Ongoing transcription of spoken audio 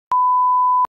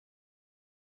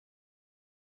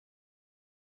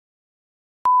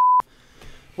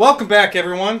Welcome back,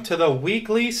 everyone, to the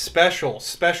weekly special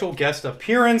guest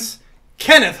appearance.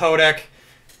 Kenneth Houdek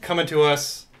coming to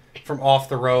us from Off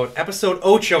the Road. Episode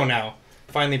 8 now.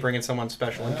 Finally bringing someone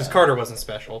special in, because Carter wasn't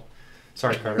special.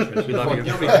 Sorry, Carter. We love you.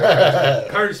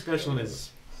 Carter's special is...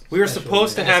 We were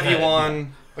supposed to have you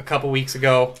on a couple weeks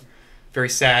ago. Very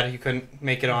sad you couldn't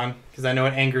make it on, because I know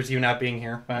it angers you not being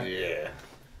here. But... yeah.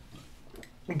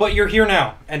 But you're here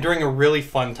now, and during a really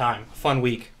fun time. Fun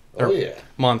week.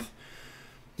 Month.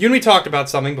 You and me talked about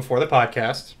something before the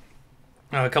podcast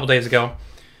a couple days ago.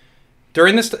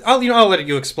 During this, I'll let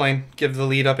you explain, give the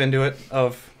lead up into it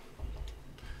of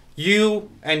you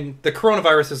and the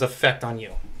coronavirus's effect on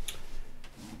you.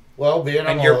 Well, being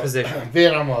I'm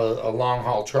a long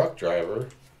haul truck driver,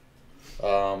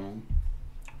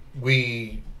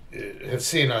 we have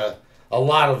seen a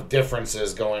lot of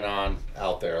differences going on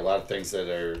out there. A lot of things that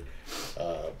are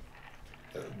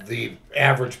the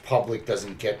average public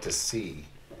doesn't get to see,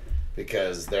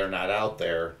 because they're not out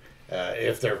there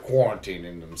if they're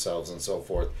quarantining themselves and so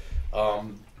forth.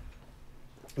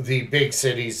 The big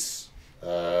cities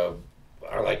are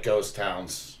like ghost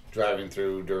towns, driving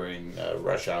through during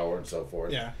rush hour and so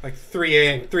forth. Yeah, like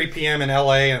 3 p.m. in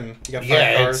L.A. and you got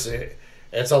 5 cars.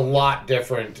 It's a lot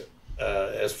different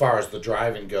as far as the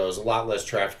driving goes. A lot less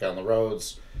traffic on the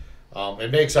roads. It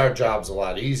makes our jobs a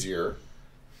lot easier.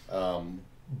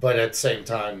 But at the same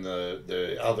time,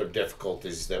 the other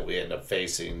difficulties that we end up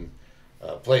facing,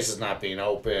 places not being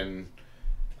open,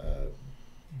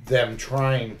 them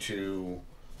trying to,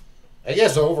 I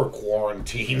guess, over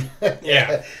quarantine.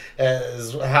 Yeah,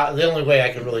 is the only way I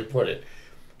can really put it.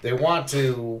 They want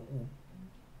to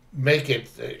make it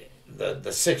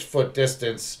the 6 foot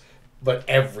distance, but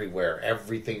everywhere,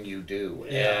 everything you do,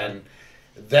 and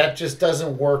that just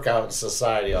doesn't work out in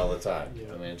society all the time.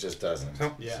 Yeah. I mean, it just doesn't.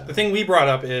 So, the thing we brought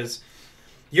up is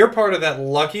you're part of that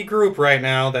lucky group right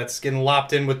now that's getting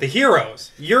lopped in with the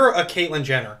heroes. You're a Caitlyn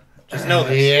Jenner. Just know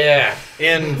this. Yeah.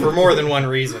 And for more than one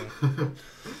reason.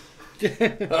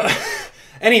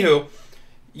 Anywho,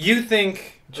 you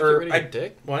think... Did you get rid of your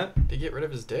dick? What? Did you get rid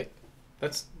of his dick?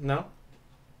 That's... No?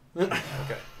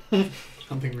 Okay.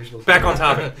 Something we're supposed Back on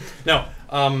topic. No.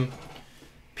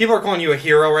 People are calling you a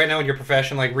hero right now in your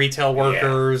profession, like retail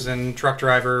workers and truck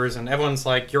drivers, and everyone's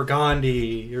like, you're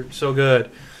Gandhi, you're so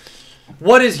good.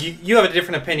 What is... You have a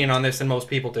different opinion on this than most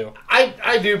people do.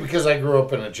 I do, because I grew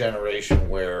up in a generation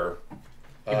where...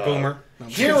 boomer. A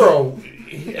hero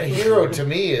to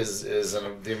me is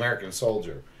the American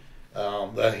soldier.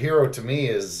 The hero to me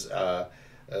is the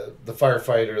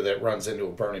firefighter that runs into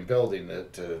a burning building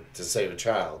to save a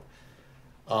child.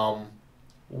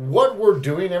 What we're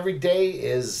doing every day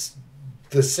is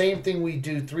the same thing we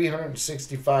do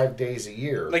 365 days a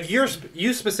year. Like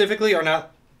you specifically are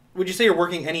not... Would you say you're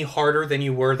working any harder than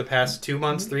you were the past 2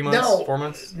 months, 3 months, 4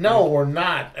 months? No, we're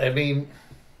not. I mean,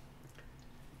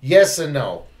 yes and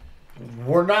no.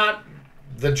 We're not...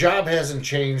 The job hasn't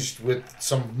changed, with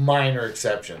some minor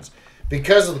exceptions.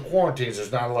 Because of the quarantines,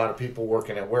 there's not a lot of people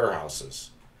working at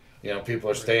warehouses. People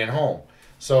are staying home.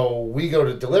 So we go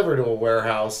to deliver to a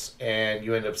warehouse, and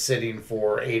you end up sitting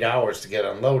for 8 hours to get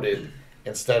unloaded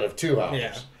instead of 2 hours.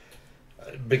 Yeah.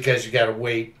 Because you got to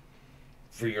wait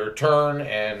for your turn,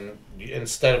 and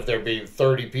instead of there being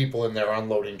 30 people in there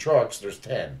unloading trucks, there's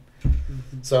 10.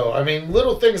 Mm-hmm. So, I mean,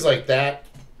 little things like that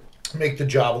make the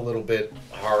job a little bit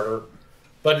harder.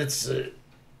 But it's the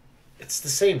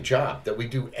same job that we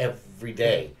do every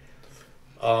day.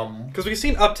 Because we've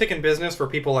seen uptick in business for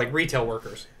people like retail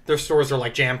workers. Their stores are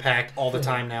like jam-packed all the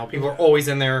time now. People are always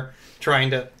in there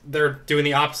they're doing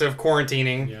the opposite of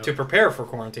quarantining to prepare for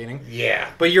quarantining. Yeah.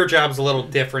 But your job's a little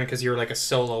different because you're like a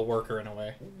solo worker in a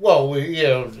way. Well,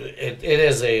 it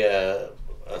is a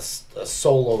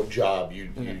solo job.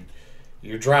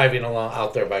 You're driving along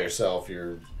out there by yourself.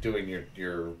 You're doing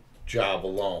your job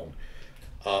alone.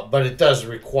 But it does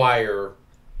require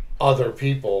other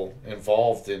people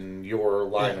involved in your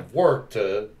line of work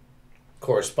to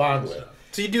correspond with.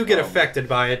 So you do get affected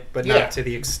by it, but not to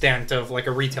the extent of like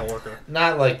a retail worker.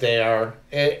 Not like they are.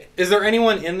 Is there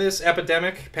anyone in this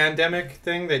pandemic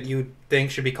thing that you think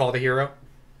should be called a hero?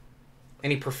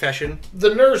 Any profession?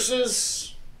 The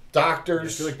nurses,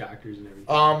 doctors. I feel like doctors and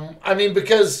everything. I mean,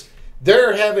 because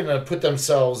they're having to put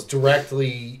themselves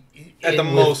directly at the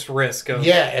most risk of...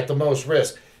 Yeah, at the most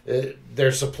risk.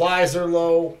 Their supplies are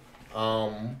low.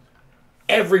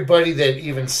 Everybody that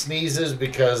even sneezes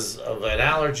because of an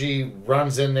allergy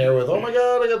runs in there with, oh my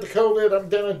God, I got the COVID, I'm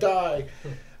going to die.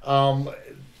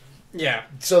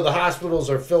 So the hospitals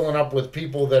are filling up with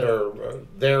people that are,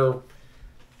 they're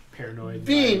paranoid.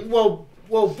 Being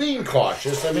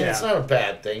cautious. I mean, it's not a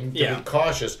bad thing to be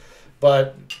cautious,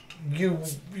 but you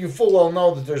full well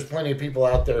know that there's plenty of people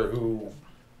out there who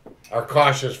are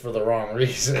cautious for the wrong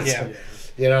reasons. Yeah.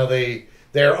 You know,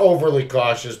 they're overly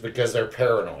cautious because they're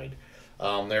paranoid.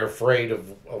 They're afraid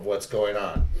of what's going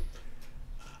on.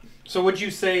 So would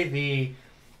you say the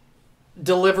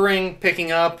delivering,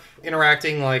 picking up,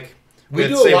 interacting, like we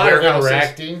with, do a say, lot of warehouses?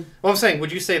 interacting. Well, I'm saying,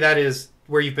 would you say that is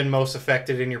where you've been most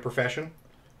affected in your profession?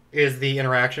 Is the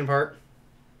interaction part?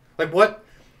 Like what?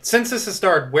 Since this has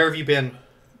started, where have you been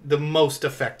the most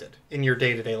affected in your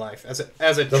day-to-day life as a truck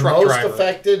driver? The most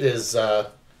affected is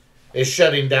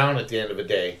shutting down at the end of a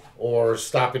day or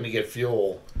stopping to get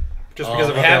fuel. Just because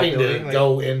of having availability? to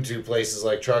go into places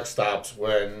like truck stops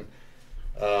when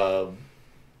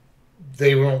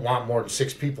they don't want more than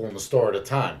 6 people in the store at a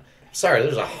time. Sorry,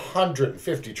 there's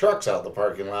 150 trucks out in the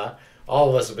parking lot. All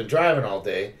of us have been driving all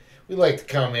day. We like to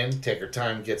come in, take our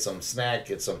time, get some snack,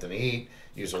 get something to eat,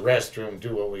 use a restroom,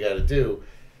 do what we got to do.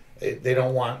 They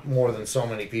don't want more than so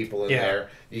many people in there.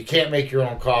 You can't make your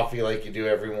own coffee like you do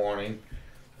every morning.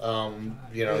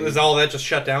 You know, is all that just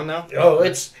shut down now? Oh,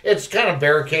 it's kind of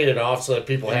barricaded off so that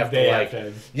people have to they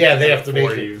have to make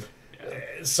it.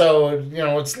 So you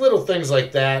know, it's little things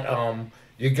like that.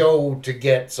 You go to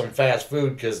get some fast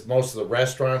food because most of the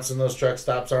restaurants in those truck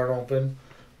stops aren't open.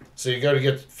 So you go to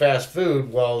get fast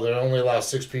food. Well, they only allow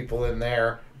 6 people in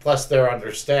there. Plus, they're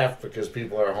understaffed because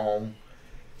people are home.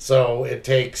 So it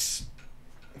takes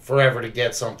forever to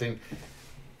get something.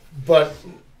 But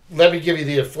let me give you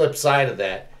the flip side of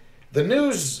that. The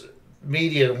news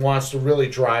media wants to really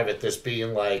drive at this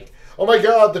being like, oh my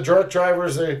God, the truck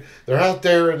drivers, they're out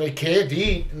there and they can't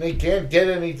eat and they can't get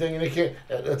anything and they can't.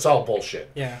 It's all bullshit.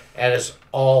 Yeah. And it's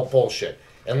all bullshit.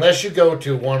 Unless you go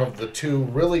to one of the 2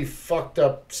 really fucked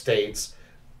up states,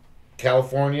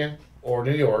 California or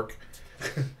New York.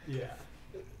 Yeah.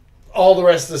 All the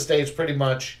rest of the states, pretty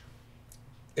much,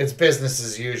 it's business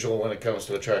as usual when it comes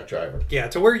to a truck driver. Yeah,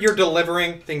 to where you're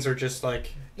delivering, things are just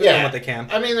like doing what they can.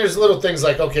 I mean, there's little things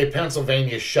like, okay,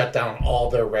 Pennsylvania shut down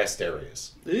all their rest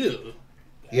areas. Ew.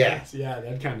 Yeah. Yeah,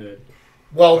 that kind of...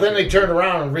 Well, then they turned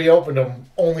around and reopened them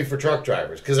only for truck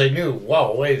drivers because they knew,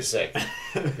 whoa, wait a second.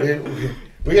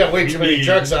 We got way too many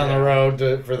trucks on the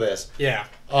road for this. Yeah.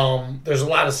 There's a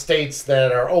lot of states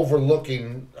that are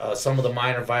overlooking some of the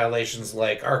minor violations,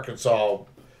 like Arkansas.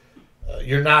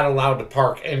 You're not allowed to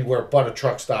park anywhere but a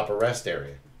truck stop or rest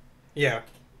area. Yeah.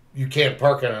 You can't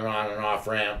park on an on and off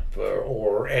ramp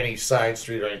or any side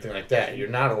street or anything like that. You're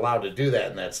not allowed to do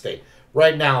that in that state.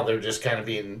 Right now, they're just kind of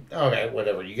being, okay,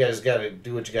 whatever. You guys got to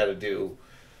do what you got to do.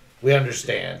 We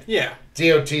understand. Yeah.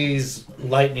 DOT's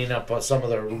lightening up on some of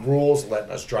the rules, letting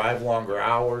us drive longer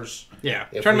hours. Yeah.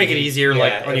 Trying to make it easier,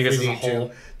 like on you guys as a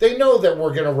whole. They know that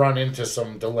we're going to run into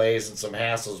some delays and some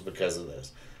hassles because of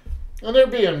this. And they're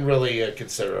being really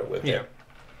considerate with it.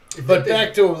 But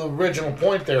back to the original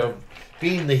point there of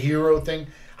being the hero thing,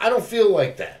 I don't feel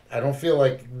like that. I don't feel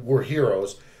like we're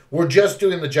heroes. We're just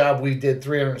doing the job we did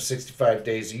 365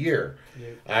 days a year.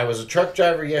 I was a truck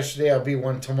driver yesterday. I'll be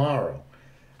one tomorrow.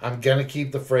 I'm going to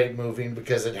keep the freight moving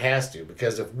because it has to.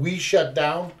 Because if we shut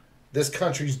down, this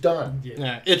country's done.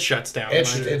 Yeah, it shuts down.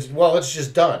 It's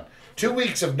just done. 2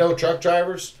 weeks of no truck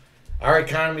drivers, our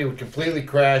economy would completely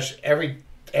crash.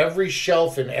 Every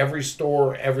shelf in every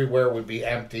store everywhere would be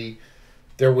empty.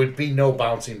 There would be no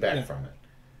bouncing back from it.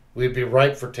 We'd be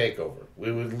ripe for takeover.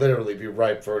 We would literally be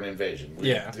ripe for an invasion.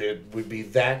 It would be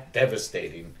that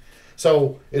devastating.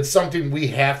 So it's something we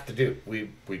have to do.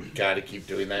 We got to keep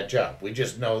doing that job. We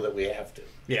just know that we have to.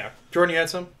 Yeah. Jordan, you had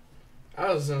some?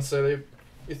 I was going to say,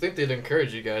 you think they'd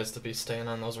encourage you guys to be staying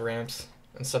on those ramps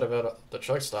instead of at the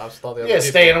truck stops with all the other people.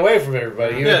 Staying away from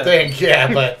everybody, you would think.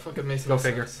 Yeah, but... Fucking makes Go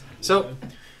figure. So,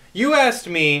 you asked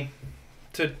me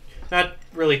to not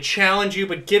really challenge you,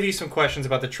 but give you some questions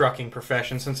about the trucking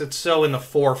profession since it's so in the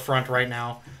forefront right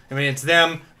now. I mean, it's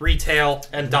them, retail,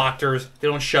 and doctors. They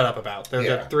don't shut up about.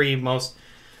 They're the 3 most...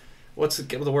 What's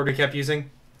the word we kept using?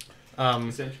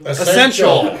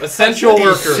 Essential workers.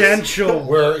 Essential.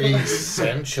 We're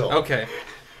essential. Okay.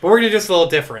 But we're going to do this a little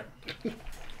different.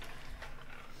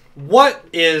 What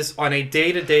is, on a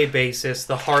day-to-day basis,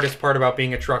 the hardest part about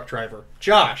being a truck driver?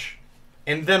 Josh,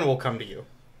 and then we'll come to you.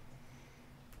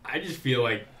 I just feel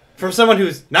like... From someone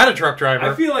who's not a truck driver.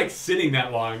 I feel like sitting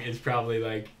that long is probably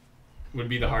like... would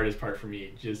be the hardest part for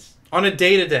me. Just on a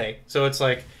day-to-day. So it's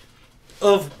like...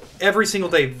 Of every single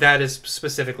day, that is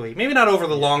specifically... Maybe not over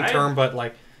the long term, but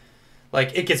like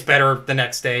it gets better the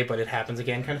next day, but it happens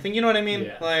again kind of thing. You know what I mean?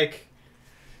 Yeah. Like...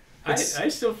 I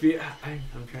still feel...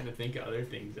 I'm trying to think of other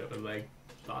things that would like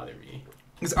bother me.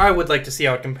 Because I would like to see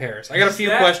how it compares. I got a few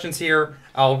questions here.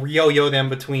 I'll yo-yo them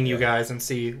between you guys and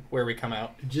see where we come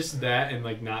out. Just that and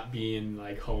like not being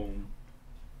like home.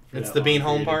 It's the being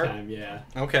home part? Yeah.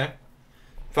 Okay.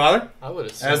 Father? I would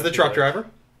assume As the truck driver?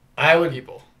 I would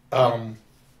people.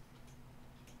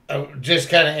 Just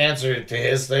kind of answer to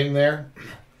his thing there.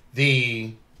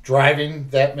 The driving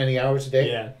that many hours a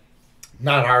day, Yeah.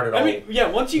 not hard at all. I mean, yeah.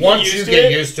 Once you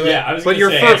get used to it. Yeah, I was. But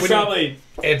your first, probably.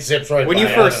 It zips right. When by. you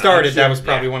first started, that was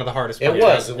probably one of the hardest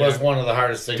parts. It was one of the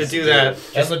hardest things to do that.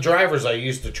 And the drivers I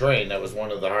used to train, that was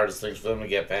one of the hardest things for them to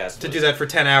get past. To do that for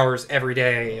 10 hours every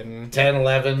day and 10,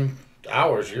 11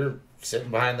 hours, you're sitting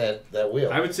behind that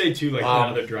wheel. I would say too, like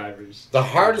other drivers. The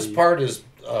hardest part is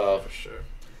for sure.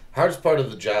 Hardest part of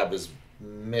the job is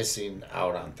missing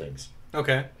out on things.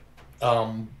 Okay.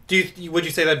 Would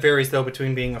you say that varies though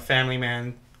between being a family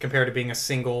man compared to being a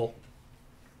single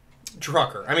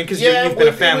trucker? I mean, because you've been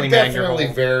a family man your whole... It would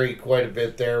definitely vary quite a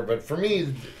bit there. But for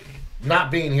me, not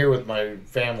being here with my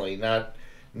family, not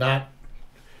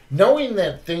knowing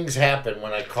that things happen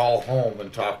when I call home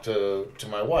and talk to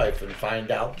my wife and find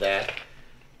out that,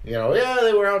 they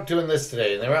were out doing this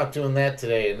today and they were out doing that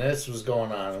today and this was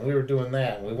going on and we were doing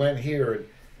that and we went here. And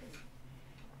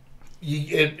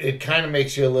it kind of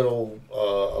makes you a little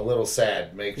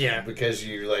sad, because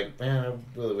you're like, man, I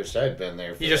really wish I'd been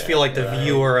there. You just feel like the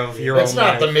viewer of your own. It's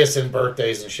not life. the missing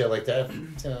birthdays and shit like that.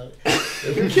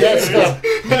 That stuff,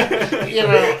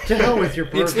 To hell with your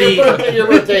birthday. Your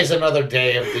birthday's another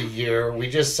day of the year. We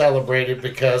just celebrate it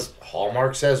because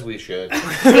Hallmark says we should. So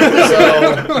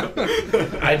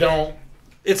I don't.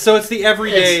 It's the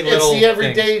everyday little. It's the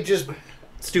everyday things. just.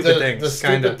 Stupid things. The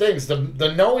stupid things.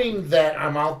 The knowing that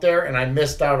I'm out there and I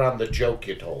missed out on the joke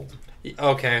you told.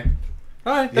 Okay.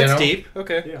 All right. That's deep.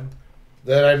 Okay. Yeah.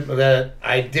 That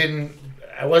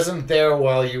I wasn't there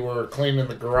while you were cleaning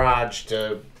the garage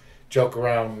to joke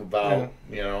around about,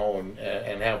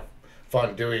 and have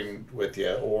fun doing with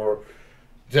you, or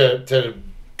to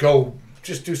go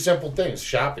just do simple things,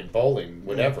 shopping, bowling,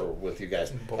 whatever, with you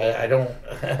guys. I don't.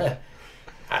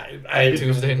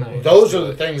 Tuesday night. Those are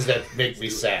the things that make me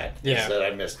sad. Yeah. Is that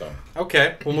I missed them.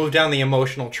 Okay, we'll move down the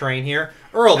emotional train here.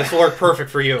 Earl, this will work perfect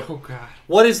for you. Oh God.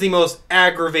 What is the most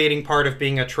aggravating part of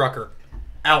being a trucker,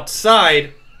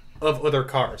 outside of other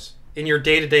cars, in your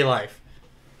day-to-day life?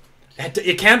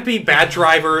 It can't be bad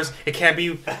drivers. It can't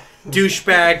be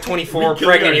douchebag 24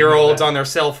 pregnant-year-olds on their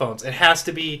cell phones. It has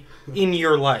to be in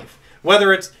your life.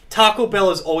 Whether it's Taco Bell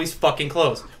is always fucking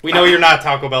closed. We know you're not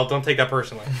Taco Bell. Don't take that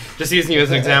personally. Just using you as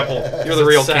an example. You're the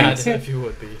real king. If you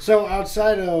would be. So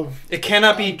outside of... It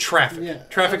cannot be traffic. Yeah,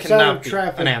 traffic cannot be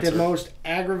traffic, an answer. The most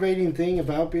aggravating thing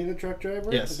about being a truck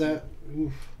driver? Yes.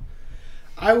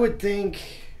 I would think,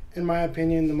 in my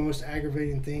opinion, the most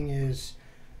aggravating thing is,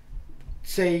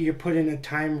 say you're put in a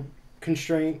time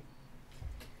constraint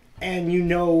and you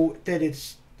know that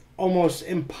it's almost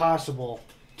impossible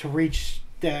to reach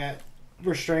that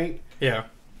restraint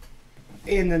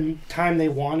in the time they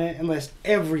want it unless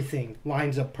everything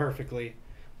lines up perfectly,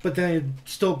 but then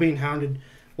still being hounded,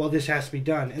 well, this has to be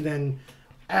done, and then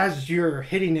as you're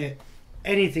hitting it,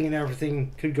 anything and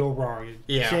everything could go wrong.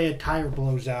 Say a tire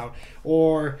blows out,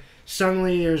 or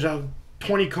suddenly there's a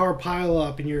 20 car pile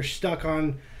up and you're stuck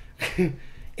on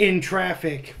in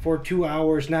traffic for 2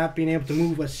 hours not being able to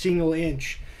move a single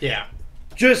inch.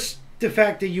 Just the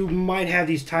fact that you might have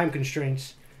these time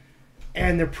constraints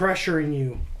and they're pressuring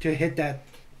you to hit that,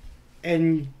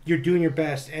 and you're doing your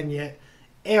best, and yet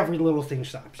every little thing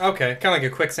stops. Okay, kind of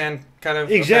like a quicksand kind of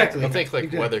Exactly. effect. I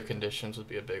think weather conditions would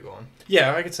be a big one.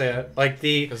 Yeah, I could say that.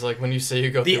 Because when you say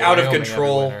you go the through out of Wyoming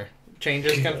control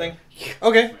changes kind of thing.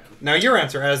 Okay, now your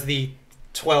answer as the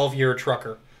 12-year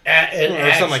trucker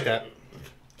or something like that.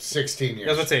 16 years.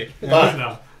 I was about to say,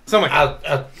 But something like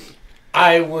that.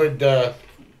 I would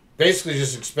basically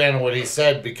just expand on what he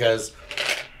said, because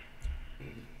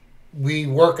we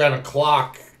work on a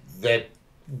clock that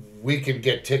we can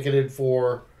get ticketed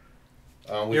for.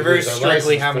 You're very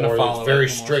strictly having to follow. Very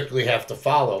strictly have to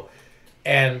follow.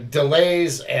 And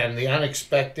delays and the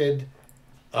unexpected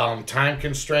time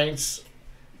constraints.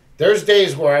 There's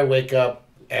days where I wake up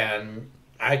and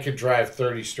I could drive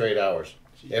 30 straight hours.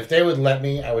 If they would let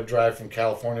me, I would drive from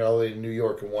California all the way to New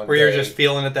York in one day. Where you're just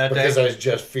feeling it that day? Because I was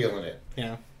just feeling it.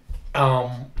 Yeah.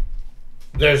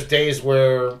 There's days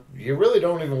where you really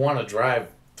don't even want to drive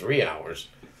 3 hours.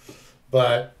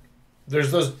 But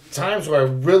there's those times where I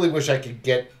really wish I could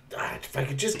if I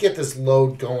could just get this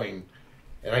load going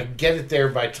and I could get it there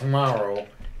by tomorrow,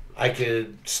 I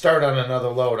could start on another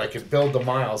load. I could build the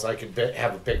miles. I could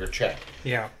have a bigger check.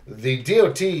 Yeah. The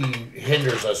DOT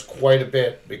hinders us quite a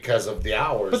bit because of the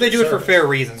hours. But they do it for fair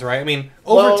reasons, right? I mean,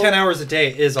 over 10 hours a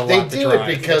day is a lot to drive. They do it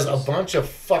because a bunch of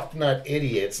fucknut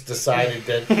idiots decided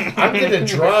that I'm going to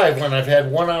drive when I've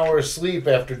had 1 hour of sleep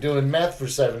after doing meth for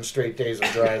 7 straight days of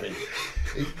driving.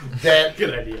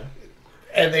 Good idea.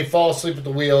 And they fall asleep at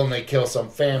the wheel and they kill some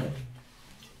family.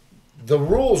 The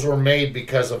rules were made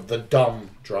because of the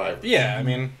dumb driver. Yeah, I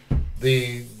mean...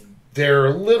 They're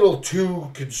a little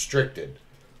too constricted.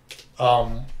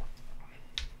 I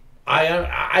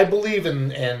believe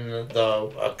in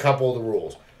a couple of the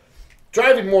rules.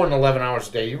 Driving more than 11 hours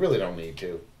a day, you really don't need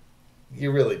to.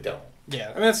 You really don't.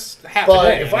 Yeah, I mean, that's half a day.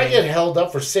 But if I get held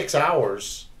up for 6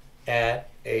 hours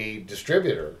at a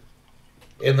distributor,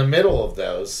 in the middle of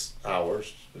those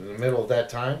hours, in the middle of that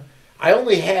time, I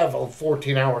only have a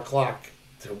 14-hour clock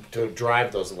to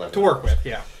drive those 11 to work hours. with,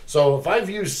 yeah. So if I've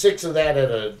used 6 of that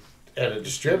at a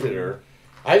distributor,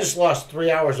 I just lost 3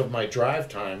 hours of my drive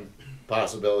time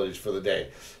possibilities for the day.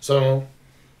 So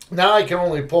now I can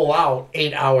only pull out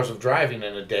 8 hours of driving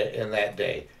in that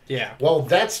day. Yeah. Well,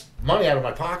 that's money out of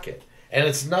my pocket, and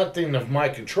it's nothing of my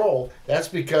control. That's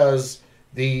because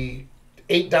the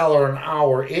 $8 an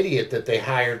hour idiot that they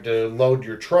hired to load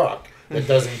your truck that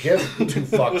doesn't give 2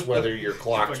 fucks whether your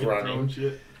clock's running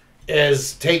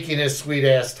is taking his sweet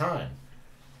ass time.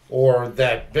 Or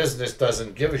that business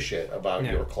doesn't give a shit about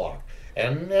your clock.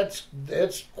 And it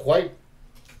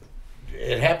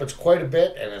happens quite a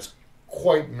bit, and it's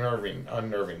quite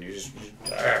unnerving. You just,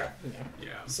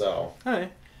 So. All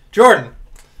right. Jordan,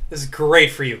 this is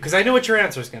great for you, because I know what your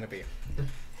answer is going to be.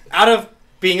 Out of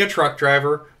being a truck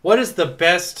driver, what is the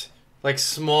best, like,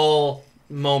 small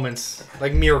moments,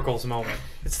 like miracles moment?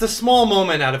 It's the small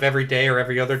moment out of every day or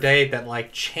every other day that,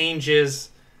 like, changes...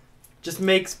 just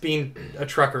makes being a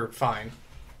trucker fine.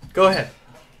 Go ahead.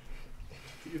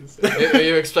 Are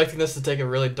you expecting this to take a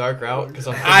really dark route? Because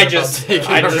I just take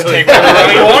whatever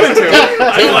I wanted to.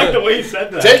 I like the way you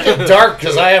said that. Take it dark,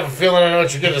 because I have a feeling I know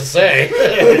what you're going to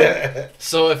say.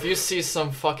 So if you see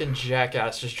some fucking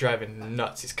jackass just driving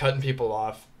nuts, he's cutting people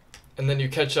off, and then you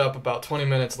catch up about 20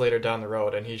 minutes later down the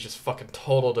road, and he's just fucking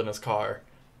totaled in his car.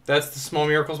 That's the small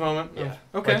miracles moment? Yeah.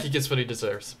 Okay. Like, he gets what he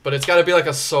deserves. But it's got to be like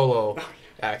a solo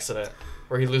accident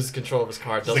where he loses control of his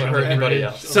car, doesn't hurt anybody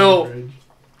else. So,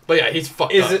 but yeah, he's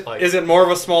fucked up. Is it more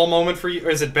of a small moment for you? Or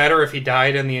is it better if he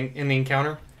died in the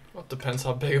encounter? Well, it depends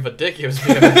how big of a dick he was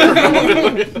being.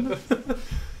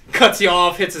 Cuts you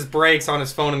off, hits his brakes on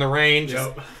his phone in the rain,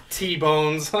 just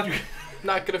T-bones.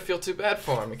 Not gonna feel too bad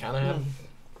for him. He kind of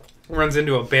runs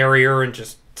into a barrier and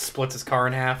just splits his car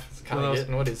in half. It's kind of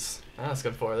getting what he's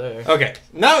asking for there. Okay,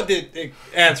 not the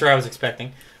answer I was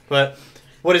expecting, but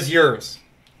what is yours?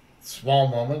 Small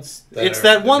moments. It's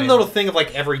that one little thing of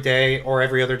like every day or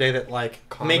every other day that like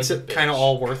makes it kind of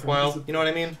all worthwhile. You know what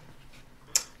I mean?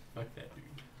 Fuck that dude.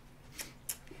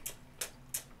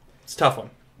 It's a tough one.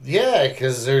 Yeah,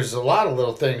 because there's a lot of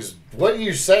little things. What are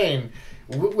you saying?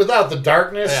 Without the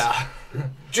darkness,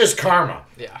 just karma.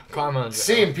 Yeah, karma.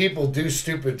 Seeing people do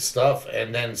stupid stuff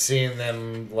and then seeing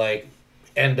them like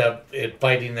end up it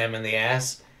biting them in the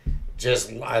ass.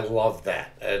 Just I love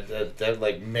that. That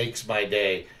like makes my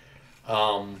day.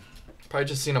 Probably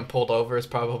just seeing him pulled over is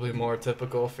probably more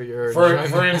typical for your.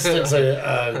 For instance,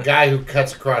 a guy who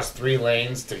cuts across 3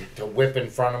 lanes to whip in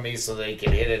front of me so that he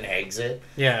can hit an exit.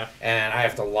 Yeah. And I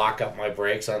have to lock up my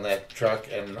brakes on that truck,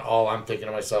 and all I'm thinking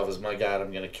to myself is, "My God,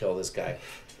 I'm going to kill this guy."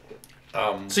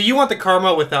 So you want the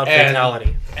karma without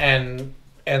fatality. And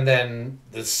then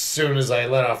as soon as I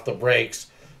let off the brakes,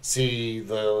 see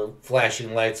the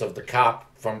flashing lights of the cop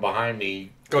from behind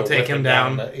me. Go take him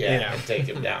down. And take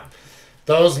him down.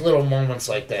 Those little moments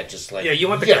like that, just like you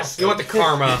want the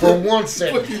karma for one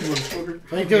second.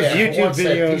 Like those YouTube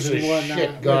videos and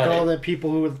whatnot, like all the people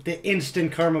who the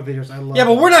instant karma videos. I love. Yeah,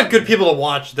 but we're not good people to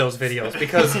watch those videos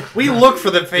because we look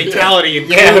for the fatality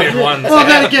included ones. Well,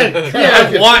 then again,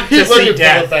 I want to see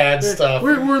death. Bad stuff.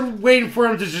 We're waiting for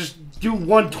him to just do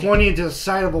 120 into the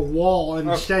side of a wall, and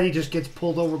instead he just gets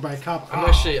pulled over by a cop. I'm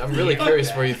really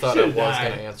curious where you thought I was going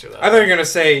to answer that. I thought you were going to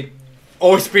say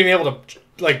always being able to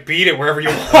like beat it wherever you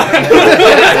want.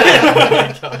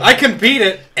 I can beat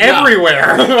it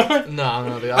everywhere.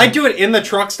 No, dude, I do it in the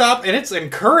truck stop, and it's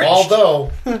encouraged. Although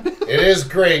it is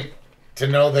great to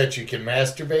know that you can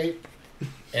masturbate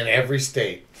in every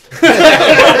state.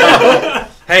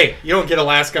 Hey, you don't get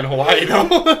Alaska and Hawaii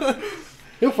though.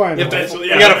 You'll find it.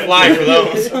 You gotta fly for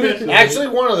those. Actually,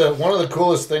 one of the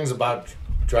coolest things about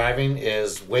driving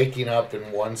is waking up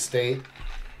in one state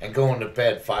and going to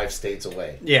bed 5 states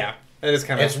away. Yeah. It is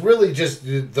kind of. It's really just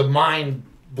the mind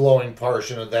blowing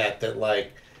portion of that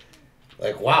like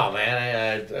wow,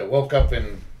 man, I woke up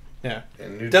in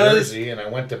New Jersey and I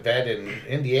went to bed in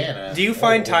Indiana. Do you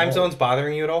find time zones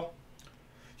bothering you at all?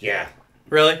 Yeah.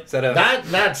 Really? Is that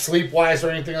not sleep wise or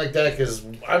anything like that? Because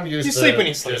I'm used to you sleep when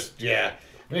you sleep.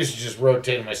 I'm used to just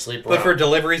rotating my sleep around. But for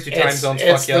deliveries, do time zones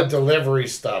fuck you up? It's the delivery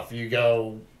stuff. You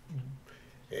go.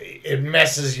 It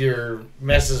messes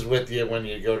with you when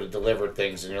you go to deliver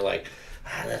things, and you're like,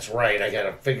 that's right. I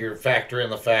got to factor in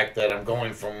the fact that I'm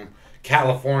going from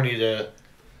California to,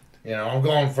 I'm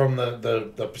going from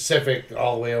the Pacific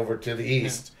all the way over to the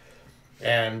east.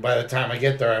 And by the time I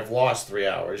get there, I've lost 3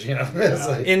 hours, It's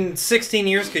like, in 16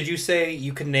 years, could you say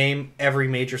you could name every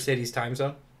major city's time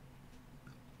zone?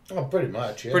 Oh, pretty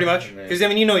much, yeah. Pretty much? Because,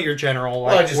 your general,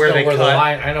 I just know where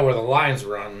I know where the lines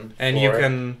run. And you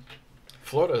can...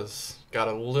 Florida's got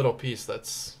a little piece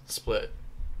that's split,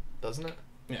 doesn't it?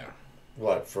 Yeah.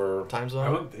 What, for... Time zone?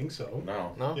 I don't think so.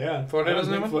 No. Yeah. Florida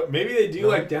doesn't have one? Maybe they do,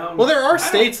 down... Well, there are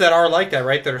states that are like that,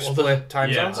 right? That are split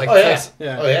time zones. Like Oh,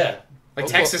 yeah. Like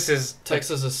Texas is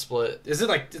split. Is it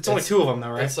it's only two of them though,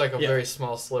 right? It's like a very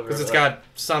small sliver. Because it's got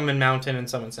some in mountain and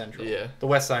some in central. Yeah. The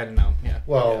west side and mountain. Yeah.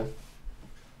 Well,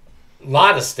 a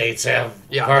lot of states have.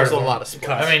 Yeah, there's a lot of splits.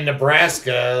 I mean,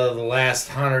 Nebraska, the last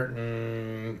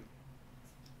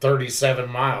 137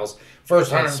 miles,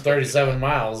 first 137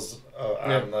 miles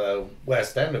on the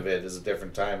west end of it is a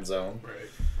different time zone. Right.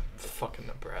 Fucking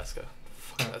Nebraska.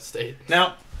 Fuck that state.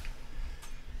 Now.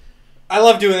 I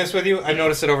love doing this with you. I've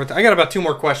noticed it over time. I got about 2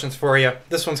 more questions for you.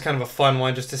 This one's kind of a fun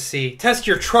one just to test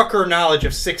your trucker knowledge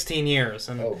of 16 years.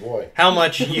 And oh, boy. How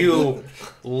much you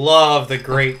love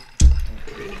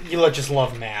just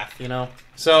love math,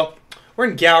 So, we're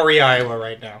in Gowrie, Iowa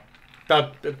right now.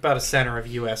 About as center of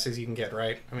U.S. as you can get,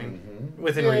 right? I mean,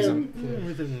 within reason. Yeah,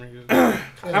 within reason.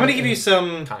 I'm going to give you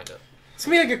some... Kind of. It's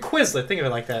going to be like a Quizlet. Think of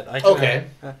it like that. Okay.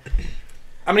 I'm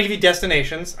going to give you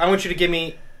destinations. I want you to give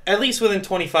me... At least within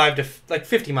 25 to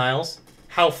 50 miles,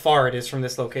 how far it is from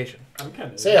this location.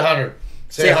 Say 100.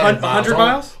 Say 100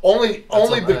 miles? Only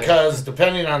because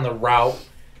depending on the route.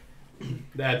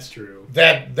 That's true.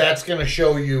 That's going to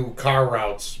show you car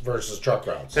routes versus truck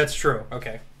routes. That's true.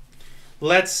 Okay.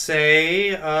 Let's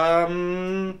say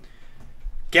Gowrie,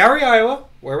 Iowa,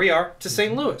 where we are, to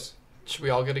St. Louis. Should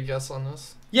we all get a guess on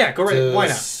this? Yeah, go right. Why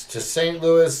not? To St.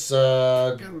 Louis,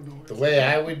 the way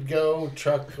I would go,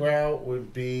 truck route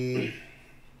would be...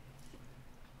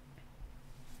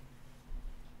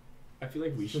 I feel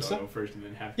like we should all go first and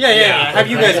then have... Yeah. Have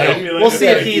you guys go. We'll see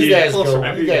if he's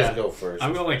closer. You guys go first.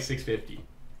 I'm going like 650.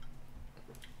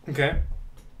 Okay.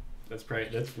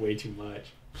 That's way too much.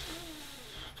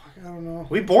 I don't know.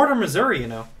 We border Missouri,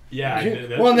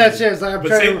 Yeah. Well, that's it. But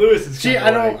St. Louis is See,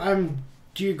 I'm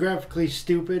geographically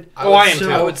stupid. I am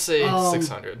too. I would say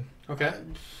 600. Okay.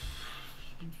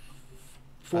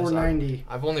 490.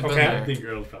 I've only been I there. think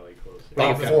Earl's probably close.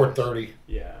 About 430.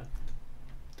 Yeah.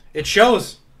 It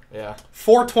shows. Yeah.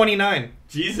 429.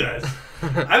 Jesus.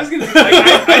 I was gonna.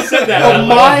 I said that. A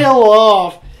mile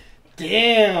off.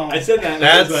 Damn. I said that.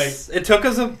 That's. It took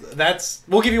us a. That's.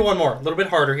 We'll give you one more. A little bit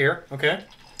harder here. Okay.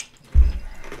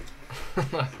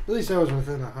 At least I was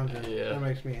within 100. Yeah. That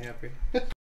makes me happy.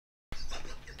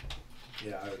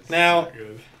 Yeah. Now,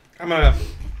 I'm gonna.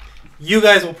 You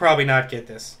guys will probably not get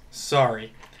this.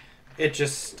 Sorry. It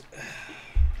just.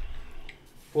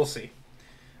 We'll see.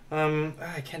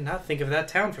 I cannot think of that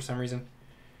town for some reason.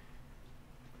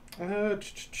 Here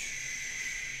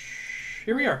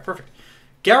we are. Perfect.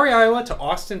 Gowrie, Iowa to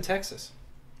Austin, Texas.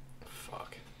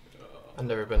 Fuck. I've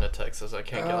never been to Texas. I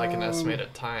can't get like an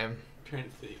estimated time. I'm trying to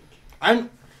think. I'm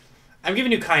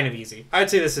giving you kind of easy.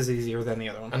 I'd say this is easier than the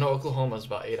other one. I know Oklahoma's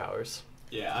about 8 hours.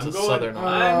 Yeah, It's I'm a going. southern-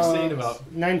 I'm saying about.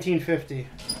 1950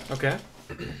 Okay.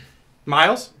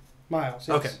 Miles? miles.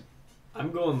 Okay.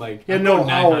 I'm going like. Yeah, I'm no going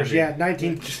hours. 900. Yeah,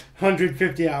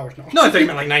 1950 hours. No. No, I thought you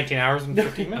meant like 19 hours and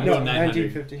 15 minutes. No, going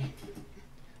 900. 1950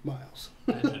 miles.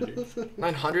 900.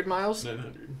 900 miles?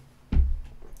 900.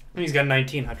 He's got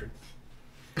 1900.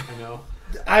 I know.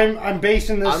 I'm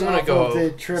basing this I'm gonna off go of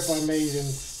the trip I made in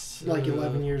like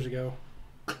 11 years ago.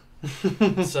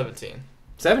 17.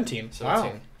 17. Wow.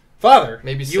 17. Father,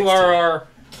 Maybe you 16. are our.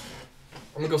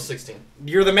 I'm gonna go 16.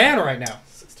 You're the man right now.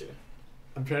 16.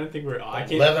 I'm trying to think where I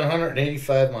can't.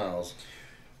 1,185 miles.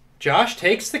 Josh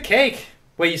takes the cake.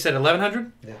 Wait, you said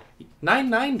 1100? Yeah.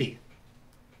 990.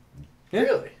 Yeah.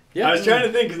 Really? Yeah. I was trying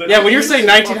to think. Yeah, when you're saying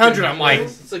 1900, I'm like,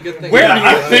 It's a good thing. where do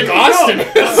you think Austin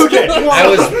is? Okay.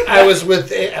 I was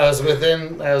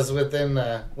within.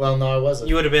 Well, no, I wasn't.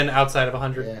 You would have been outside of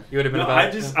 100. Yeah. You would have been No,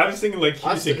 about. I was thinking like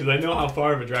Houston Austin. because I know how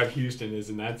far of a drive Houston is,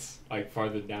 and that's like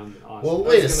farther down than Austin. Well, I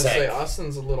wait a was gonna say sec.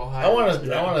 Austin's a little higher. I want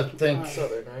to think.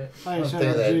 Southern, right? I One said thing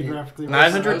I'm that- geographically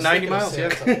 990 I was miles, yeah.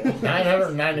 thinking of San Antonio.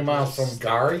 990 miles from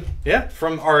Gary. Yeah,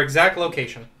 from our exact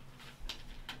location.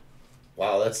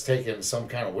 Wow, that's taking some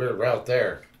kind of weird route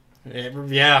there.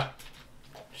 Yeah.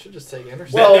 Should just take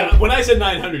interstate. Well- When I said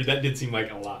 900, that did seem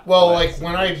like a lot. Well, But- like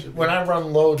when I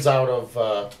run loads out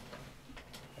of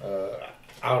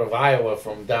Iowa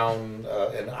from down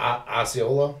in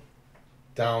Osceola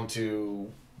down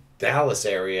to Dallas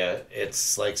area,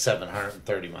 it's like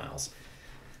 730 miles.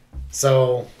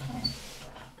 So,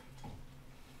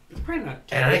 it's probably not.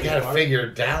 and I terribly gotta far. figure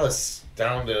Dallas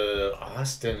down to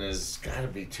Austin has got to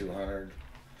be 200.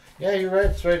 Yeah, you're right.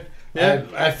 That's right. Yeah.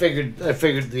 I figured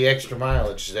the extra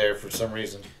mileage there for some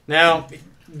reason. Now,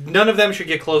 none of them should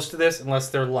get close to this unless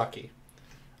they're lucky.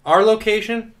 Our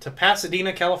location to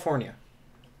Pasadena, California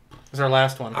is our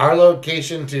last one. Our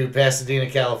location to Pasadena,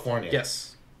 California.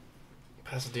 Yes.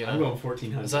 Pasadena. I'm going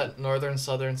 1400. Is that northern,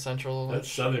 southern, central?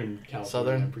 That's Southern California?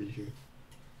 Southern? I'm pretty sure.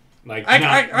 Like I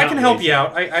not can help way you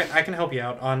south. out. I can help you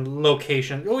out on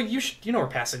location. Oh, you know where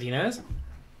Pasadena is.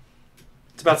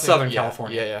 It's about Southern Yeah,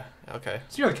 California. Yeah. Okay.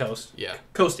 It's near the coast. Yeah.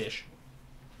 Coast-ish.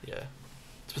 Yeah.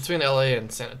 It's between LA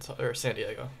and San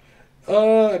Diego.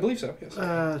 I believe so, yes.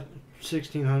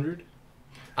 1600.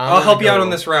 I'll help you out on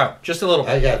this route. Just a little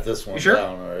bit. I got this one You sure?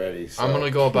 down already. So. I'm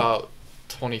gonna go about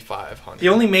 2,500. The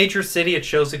only major city it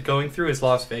shows it going through is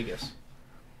Las Vegas.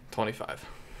 25.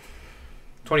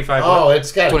 25. Oh,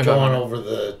 it's got it 2500. going over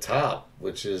the top,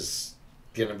 which is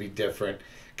gonna be different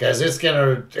because it's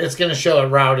gonna show it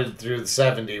routed through the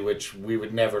 70, which we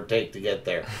would never take to get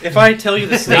there. If I tell you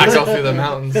the Not states, go through the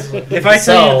mountains. if I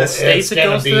tell you the states it's it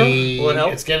gonna goes be through, will it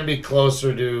help? it's gonna be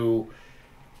closer to.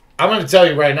 I'm gonna tell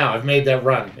you right now. I've made that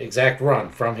exact run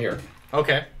from here,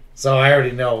 Okay. so I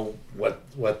already know what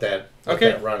that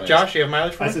Okay. that run is. Josh, you have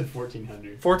mileage for I me? said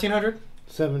 1400. 1400?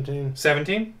 17.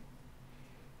 17?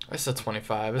 I said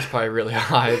 25. It's probably really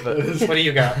high, but What do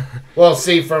you got? Well,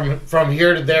 see, from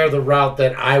here to there, the route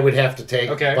that I would have to take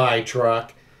Okay. by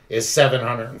truck is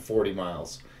 740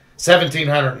 miles.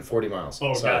 1,740 miles.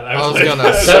 Oh Sorry. god, I was like,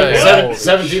 gonna say, Seven- holy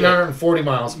 1,740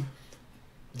 miles.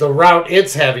 The route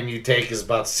it's having you take is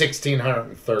about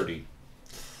 1,630.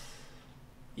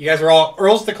 You guys are all...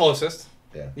 Earl's the closest.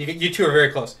 Yeah. You two are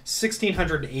very close.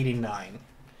 1,689.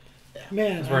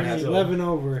 Man, That's where it I'm has 11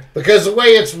 over. Because the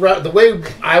way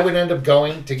I would end up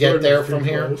going to get there from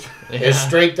here is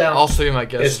straight down. I'll show you my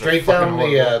guess. It's straight down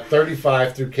the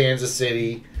 35 through Kansas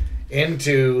City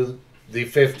into the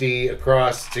 50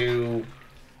 across to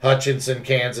Hutchinson,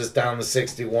 Kansas, down the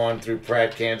 61 through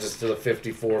Pratt, Kansas to the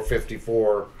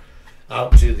 54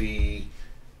 out to the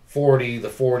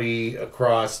 40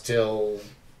 across till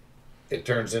it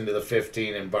turns into the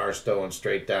 15 in Barstow and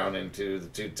straight down into the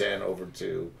 210 over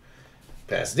to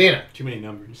Pasadena. Too many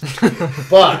numbers.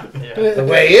 But Yeah. the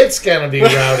way it's going to be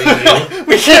routing you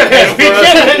We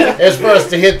can't is for us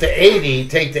to hit the 80,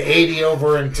 take the 80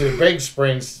 over into Big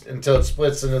Springs until it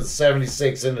splits into the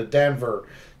 76 into Denver,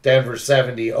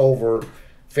 70 over,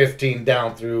 15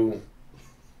 down through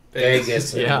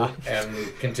Vegas,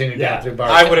 and continue down through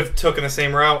Barstow. I would have taken the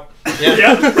same route.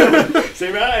 Yeah.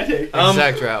 Same route I take.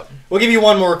 Exact route. We'll give you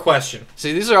one more question.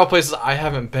 See, these are all places I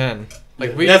haven't been.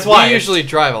 Like we, That's why we usually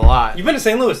drive a lot. You've been to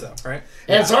St. Louis, though, right?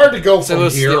 And it's hard to go St. from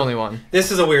Louis is here. the only one.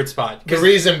 This is a weird spot. The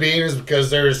reason being is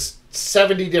because there's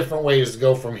 70 different ways to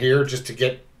go from here just to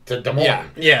get to Des Moines.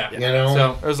 Yeah. You know?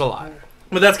 So, There's a lot.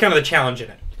 but that's kind of the challenge in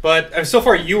it. But so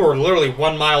far, you were literally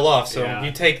 1 mile off. So Yeah.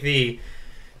 you take the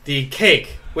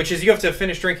cake, which is you have to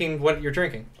finish drinking what you're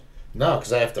drinking. No,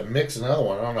 because I have to mix another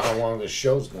one. I don't know how long this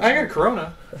show's going to I got a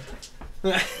Corona.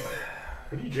 What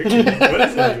are you drinking? What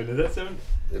is that even? Is that 7?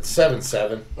 It's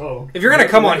 7-7. Oh. If you're gonna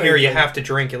come on here, you have to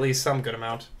drink at least some good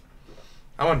amount.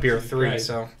 I'm on beer 3, Right.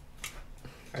 so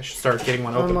I should start getting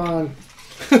one I'm open. on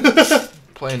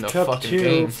Playing the Cup fucking 2.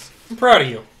 games. I'm proud of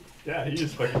you. Yeah, he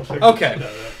just fucking took Okay. the shit out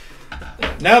of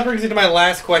that. Now that brings me to my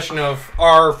last question of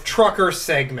our trucker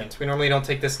segment. We normally don't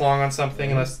take this long on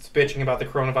something unless it's bitching about the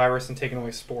coronavirus and taking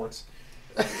away sports.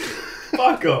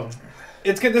 Fuck him.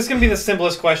 This is gonna be the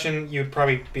simplest question you'd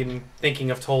probably been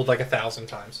thinking of told like 1,000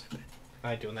 times.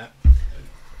 I ain't doing that.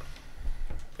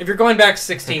 If you're going back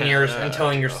 16 years and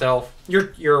telling yourself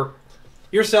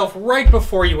yourself right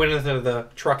before you went into the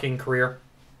trucking career,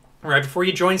 right before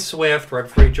you joined Swift, right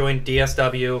before you joined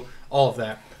DSW, all of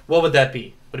that, what would that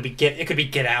be? Would it be it could be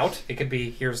get out. It could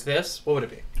be here's this. What would it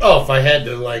be? Oh, if I had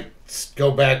to like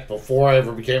go back before I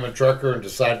ever became a trucker and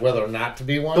decide whether or not to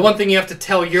be one. The one thing you have to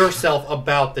tell yourself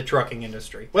about the trucking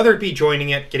industry, whether it be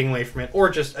joining it, getting away from it, or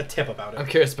just a tip about it. I'm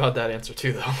curious about that answer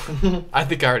too, though. I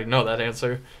think I already know that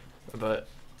answer, but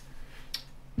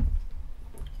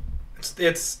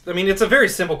it's a very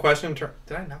simple question. Did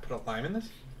I not put a lime in this?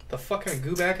 The fucking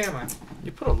goo bag am I?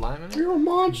 you put a lime in it. You're a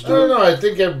monster. I don't know. I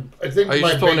think Oh, you my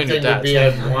just put it big in your thing would be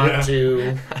dad's.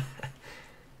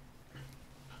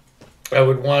 I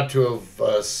would want to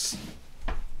have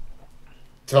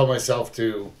tell myself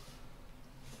to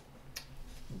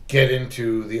get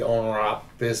into the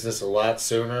owner-op business a lot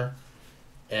sooner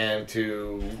and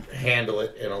to handle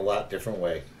it in a lot different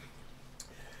way.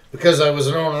 Because I was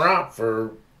an owner-op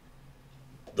for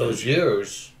those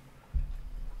years,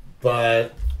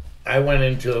 but I went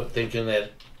into it thinking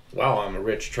that, wow, I'm a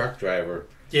rich truck driver.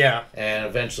 Yeah. And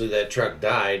eventually that truck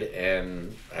died,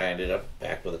 and I ended up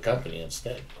back with a company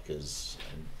instead because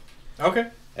Okay.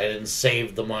 I didn't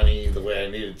save the money the way I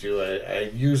needed to. I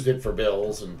used it for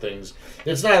bills and things.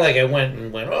 It's not like I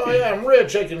went, oh yeah, I'm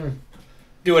rich, I can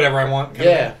Do whatever I want.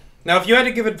 Yeah. Now, if you had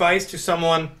to give advice to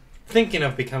someone thinking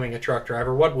of becoming a truck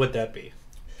driver, what would that be?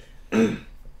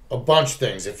 a bunch of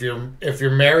things. If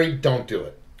you're married, don't do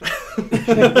it.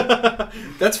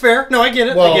 That's fair. No, I get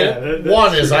it. Well, I get it.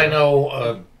 one is I know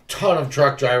a ton of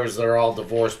truck drivers that are all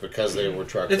divorced because they were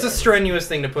truck It's a drivers. strenuous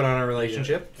thing to put on a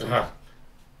relationship.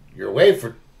 You're away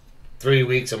for 3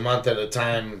 weeks, a month at a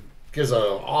time. Gives an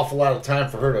awful lot of time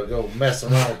for her to go mess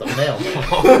around with the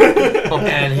mailman.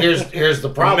 And here's the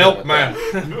problem. Milkman.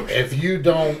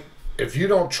 If you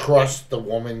don't trust the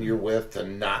woman you're with to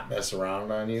not mess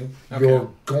around on you, Okay.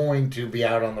 you're going to be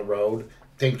out on the road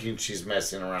thinking she's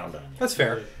messing around on you. That's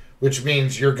fair. Which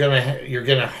means you're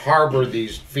gonna harbor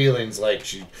these feelings like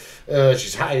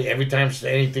she's hiding every time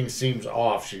anything seems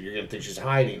off. You're gonna think she's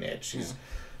hiding it. She's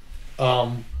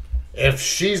if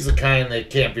she's the kind that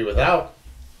can't be without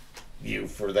you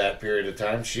for that period of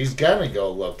time, she's gonna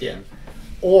go looking.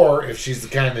 Or if she's the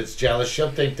kind that's jealous, she'll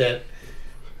think that.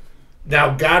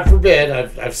 Now, God forbid,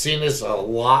 I've seen this a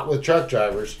lot with truck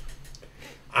drivers.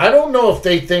 I don't know if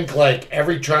they think like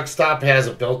every truck stop has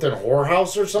a built-in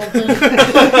whorehouse or something.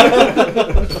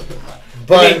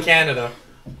 But in Canada.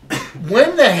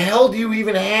 when the hell do you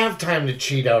even have time to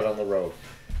cheat out on the road?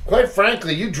 Quite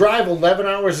frankly, you drive 11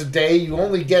 hours a day. You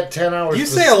only get 10 hours. You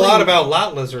to say a lot sleep. about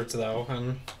lot lizards, though,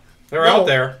 and they're No. out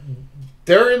there.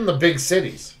 They're in the big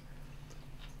cities.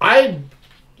 I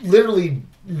literally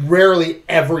rarely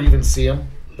ever even see them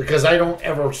because I don't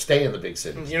ever stay in the big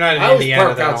cities. You're not in I always Indiana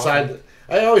park that outside. often.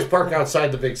 I always park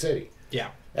outside the big city. Yeah.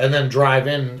 And then drive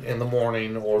in the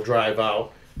morning or drive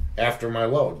out after my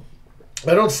load.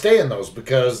 I don't stay in those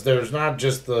because there's not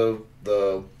just the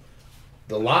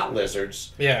lot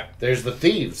lizards. Yeah. There's the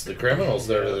thieves, the criminals.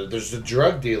 There's the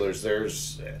drug dealers.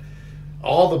 There's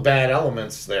all the bad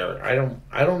elements there. I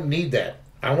don't need that.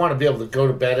 I want to be able to go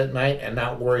to bed at night and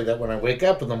not worry that when I wake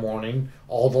up in the morning,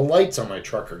 all the lights on my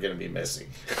truck are going to be missing.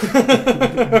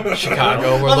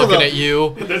 Chicago, we're looking at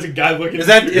you. There's a guy looking Is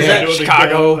that- at is that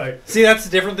Chicago? See, that's a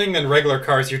different thing than regular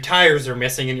cars. Your tires are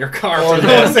missing in your car Or for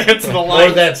that- those hits the Or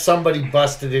light. that somebody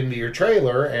busted into your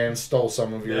trailer and stole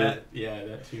some of your...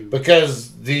 that too.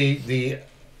 Because the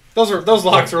Those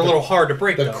locks are a little hard to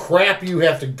break, the though. crap you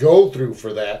have to go through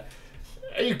for that.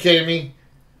 Are you kidding me?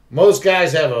 Most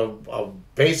guys have a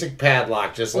basic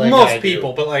padlock, just like I Most do.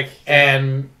 people, but like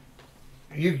And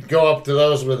you can go up to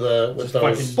those with Just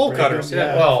those fucking bolt break cutters, them.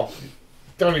 yeah. Well,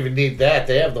 don't even need that.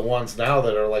 They have the ones now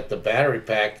that are like the battery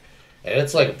pack, and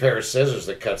it's like a pair of scissors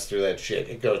that cuts through that shit.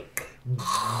 It goes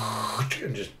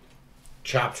and just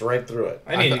chops right through it.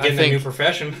 I need to I get in a think- new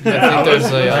profession. I think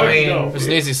there's a, I mean, there's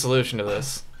an easy solution to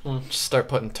this. Hmm. Just start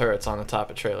putting turrets on the top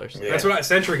of trailers. Yeah. That's what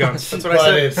Sentry guns. That's what But I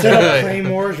said. it's- Set up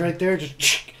claymores right there.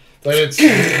 Just But it's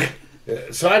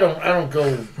so I don't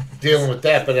go dealing with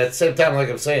that. But at the same time, like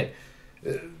I'm saying,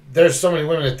 there's so many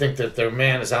women that think that their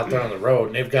man is out there on the road,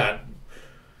 and they've got.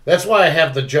 That's why I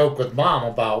have the joke with Mom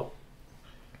about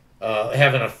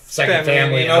having a second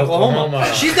family in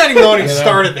Oklahoma. She's not even the one who You know?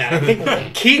 started that. I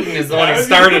think Keaton is the one I who was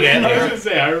started gonna- I was it. gonna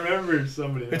say I remember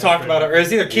somebody We talked about it, or it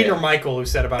was either Keaton Yeah. or Michael who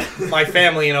said about my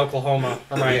family in Oklahoma,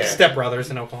 or my Yeah. stepbrothers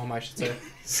in Oklahoma, I should say.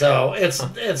 So it's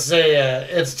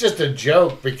just a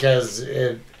joke because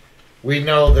we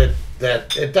know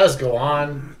that it does go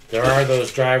on. There are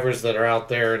those drivers that are out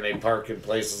there and they park in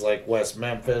places like West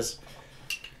Memphis.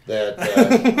 That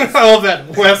I love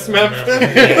that West Memphis.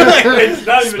 It's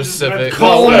not even Specific. just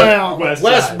Call West- them out. West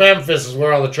West side. Memphis is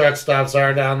where all the truck stops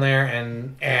are down there,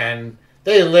 and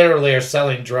They literally are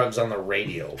selling drugs on the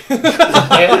radio. Literally,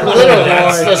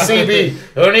 that's the CB.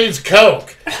 Who needs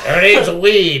coke? Who needs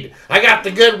weed? I got the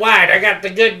good white. I got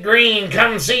the good green.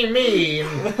 Come see me.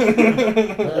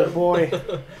 Oh boy.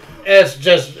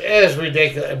 It's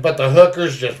ridiculous. But the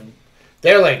hookers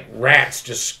they're like rats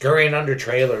just scurrying under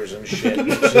trailers and shit.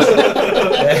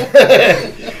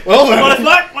 Well,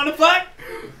 Wanna fuck?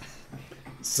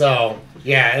 So,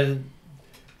 yeah.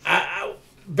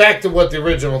 Back to what the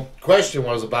original question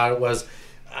was about. It was,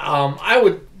 I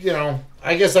would,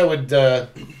 I guess I would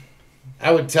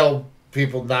tell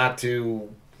people not to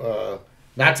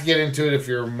get into it if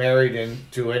you're married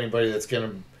to anybody that's going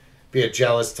to be a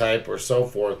jealous type or so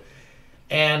forth.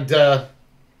 And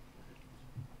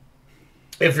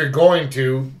if you're going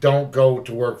to, don't go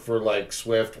to work for like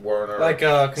Swift, Warner, like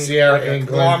a Sierra England,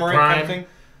 conglomerate Prime. kind of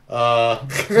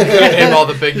thing. Name all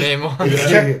the big name ones.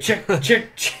 Check.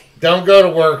 Don't go to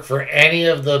work for any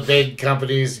of the big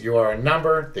companies. You are a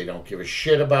number. They don't give a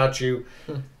shit about you.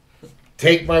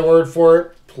 Take my word for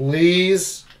it.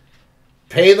 Please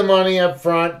pay the money up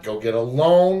front. Go get a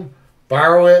loan.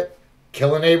 Borrow it.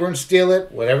 Kill a neighbor and steal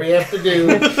it. Whatever you have to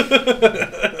do.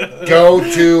 Go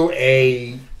to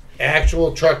a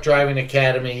actual truck driving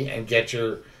academy and get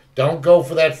your... Don't go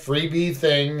for that freebie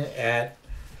thing at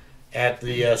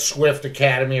the Swift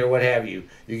Academy or what have you.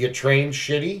 You get trained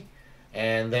shitty.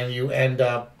 And then you end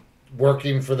up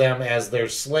working for them as their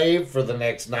slave for the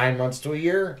next 9 months to a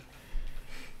year.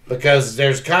 Because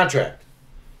there's a contract.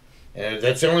 And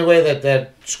that's the only way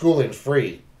that schooling's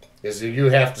free. Is that you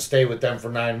have to stay with them for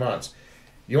 9 months.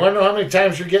 You want to know how many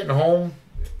times you're getting home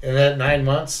in that 9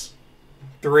 months?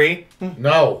 3.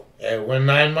 No. When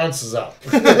 9 months is up.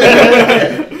 That's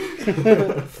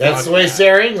the way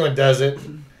Sarah England does it.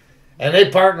 And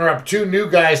they partner up 2 new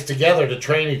guys together to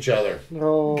train each other.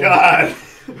 Oh. God.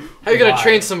 How are you going to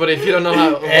train somebody if you don't know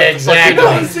how... Exactly.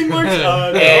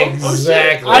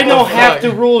 Exactly. I know half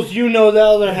the rules, you know the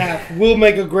other half. We'll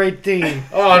make a great team.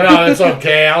 Oh, no, it's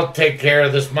okay. I'll take care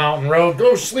of this mountain road.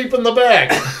 Go sleep in the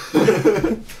back.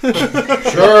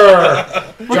 Sure.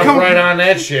 Jump right on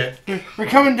that shit. We're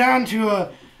coming down to a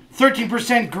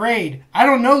 13% grade. I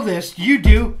don't know this. You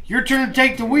do. Your turn to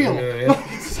take the wheel.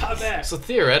 It's not bad. So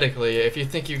theoretically, if you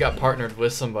think you got partnered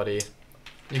with somebody,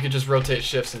 you could just rotate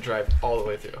shifts and drive all the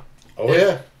way through. Oh,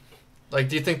 yeah. Like,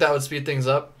 do you think that would speed things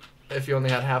up if you only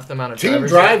had half the amount of Team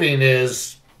drivers? driving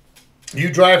is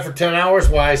you drive for 10 hours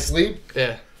while I sleep.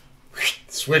 Yeah.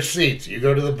 Switch seats. You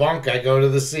go to the bunk, I go to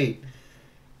the seat.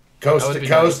 Coast to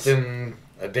coast in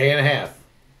a day and a half.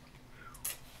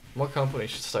 What company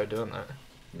should start doing that?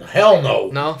 Hell no.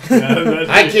 No?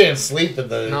 I can't sleep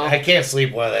No. I can't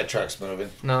sleep while that truck's moving.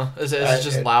 No? Is it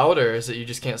just loud, or is it you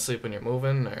just can't sleep when you're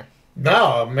moving, or...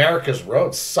 No, America's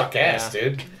roads suck ass,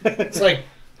 dude. It's like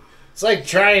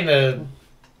trying to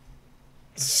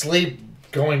sleep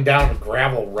going down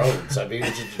gravel roads. I mean,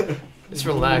 it's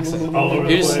relaxing. All over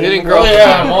the You place. didn't grow oh up.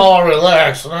 yeah, I'm all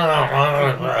relaxed.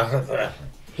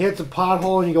 Hits a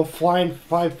pothole and you go flying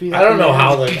 5 feet. I don't know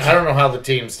how the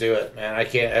teams do it, man. I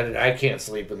can't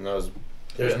sleep in those.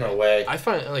 There's no way. I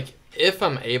find, like, if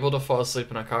I'm able to fall asleep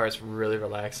in a car, it's really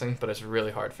relaxing, but it's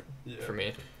really hard for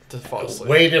me to fall asleep.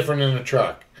 Way different in a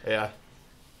truck. Yeah.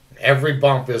 Every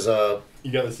bump is a...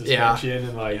 You got the suspension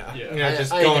and like... Yeah,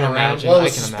 just I going can around. imagine. Well, I the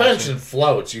can suspension imagine.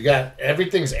 floats. You got...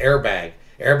 Everything's airbag.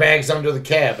 Airbags under the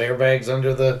cab. Airbags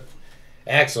under the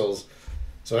axles.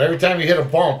 So every time you hit a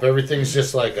bump, everything's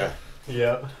just like a...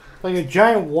 Yeah. Like a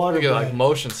giant water You get, like, bag.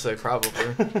 motion sick,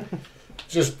 probably.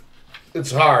 Just...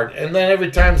 It's hard. And then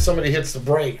every time somebody hits the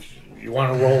brake, you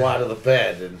want to roll out of the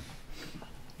bed. And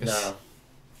no.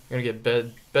 You're going to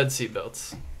get bed seat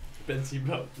belts. Bed seat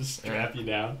belt, just strap you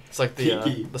down. It's like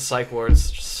Kinky. the psych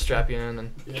wards, just strap you in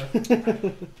and Yeah.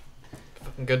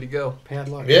 fucking good to go.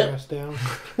 Padlock Yeah. your ass down.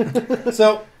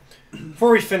 So,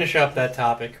 before we finish up that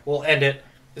topic, we'll end it.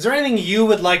 Is there anything you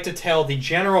would like to tell the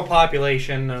general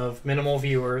population of minimal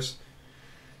viewers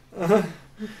that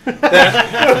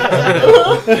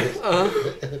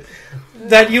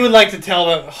you would like to tell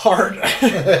the heart?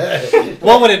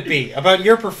 What would it be? About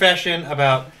your profession,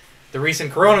 about the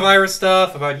recent coronavirus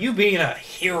stuff, about you being a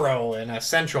hero and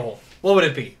essential? What would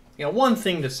it be? You know, one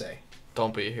thing to say.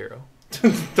 Don't be a hero.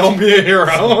 Don't be a hero.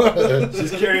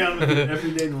 Just carry on with your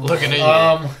everyday life. Looking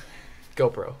at you.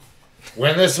 GoPro.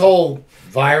 When this whole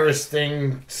virus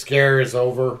thing scare is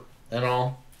over and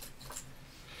all,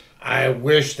 I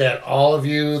wish that all of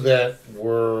you that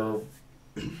were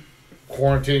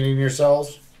quarantining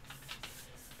yourselves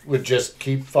would just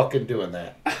keep fucking doing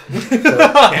that.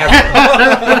 Forever.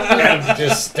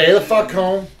 Just stay the fuck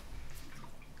home.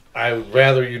 I would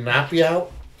rather you not be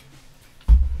out.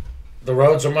 The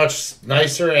roads are much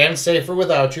nicer and safer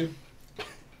without you.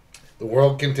 The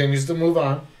world continues to move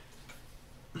on.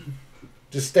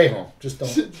 Just stay home. Just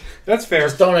don't. That's fair.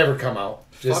 Just don't ever come out.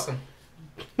 Just, Fuck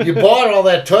 'em. you bought all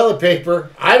that toilet paper.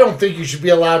 I don't think you should be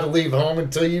allowed to leave home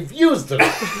until you've used it.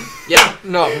 Yeah,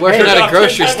 no, working at a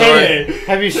grocery store.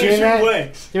 Have you seen that?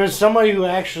 Legs. There was somebody who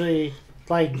actually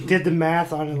did the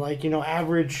math on it,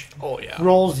 average Oh yeah.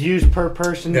 rolls used per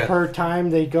person Yeah. per time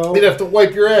they go. You'd have to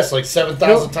wipe your ass like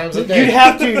 7,000 times a day. You'd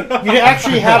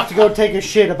actually have to go take a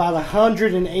shit about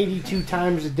 182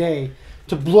 times a day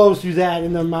to blow through that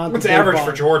in the amount. What's that they average bought.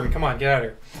 for Jordan? Come on, get out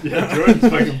of here. Yeah, Jordan's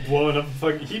fucking blowing up.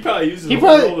 He probably uses. He a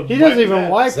roll to doesn't wipe even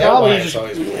that. wipe. Is that why Probably it's just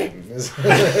always bleeding?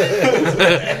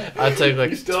 I take like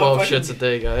You still 12 fucking- shits a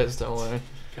day, guys. Don't worry.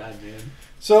 God, man.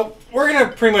 So we're gonna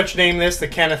pretty much name this the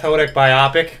Kenneth Houdek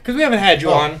biopic because we haven't had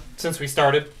you on since we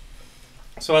started.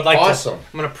 So I'd like Awesome. to.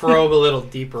 I'm gonna probe a little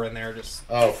deeper in there. Just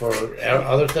Oh, for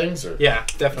other things? Or? yeah, All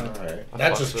definitely. right. I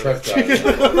Not fucks just with truck it.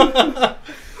 drivers.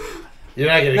 You're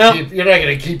not gonna No. keep. You're not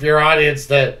gonna keep your audience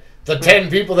the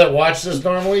 10 people that watch this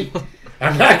normally.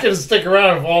 I'm not gonna stick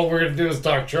around if all we're gonna do is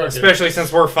talk trucking. Especially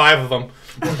since we're 5 of them.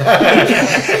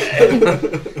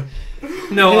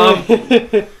 No,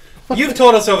 you've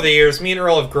told us over the years. Me and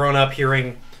Earl have grown up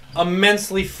hearing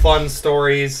immensely fun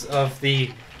stories of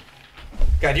the.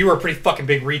 God, you were a pretty fucking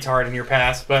big retard in your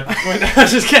past, but I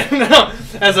was just kidding. No,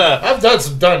 I've done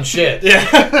some dumb shit.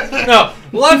 yeah, no,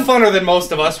 a lot funner than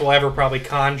most of us will ever probably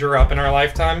conjure up in our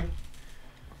lifetime.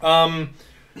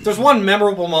 There's one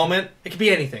memorable moment. It could be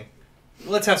anything.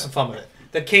 Let's have some fun with it.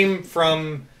 That came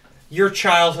from your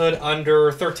childhood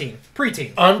under 13,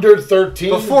 preteen, Under 13.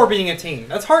 before being a teen.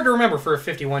 That's hard to remember for a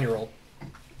 51-year-old.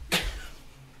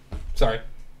 Sorry.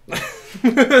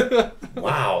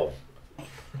 Wow.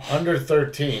 Under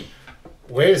 13.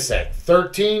 Wait a sec.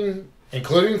 13,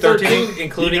 including 13?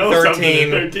 Including He knows 13.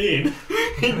 something at 13.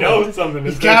 He knows something.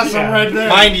 He's got some Yeah. right there.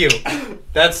 Mind you,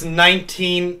 that's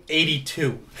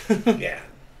 1982. Yeah.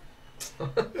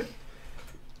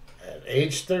 At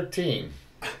age 13,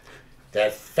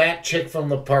 that fat chick from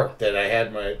the park that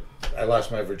I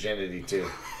lost my virginity to.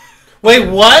 Wait,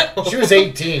 what? She was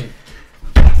 18.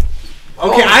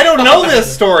 Okay, I don't know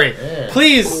this story. Yeah.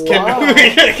 Please, Wow. can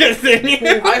we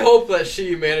continue? I hope that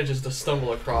she manages to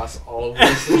stumble across all of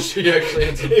this and she actually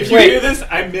ends up. If you Wait. hear this,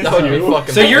 I miss That would be you.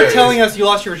 fucking So you're hilarious. telling us you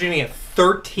lost your virginity at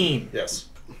 13? Yes.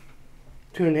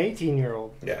 To an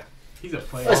 18-year-old. Yeah. He's a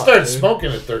player. I started dude.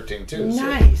 smoking at 13 too. so-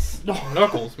 Nice.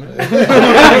 Knuckles, man.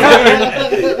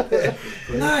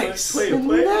 Nice. Play.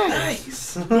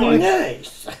 Nice.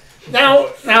 Nice. Now,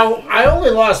 I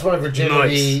only lost my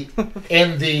virginity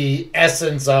in the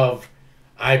essence of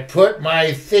I put my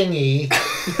thingy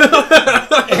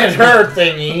in her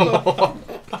thingy.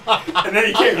 And then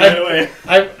he came right away.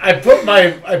 I put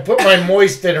my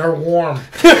moist in her warm.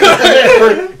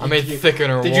 I made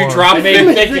thickener Did warm. you drop I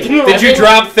made thick- Did you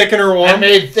drop thickener I warm?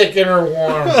 made thickener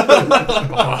warm.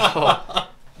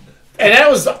 And that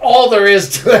was all there is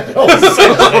to that whole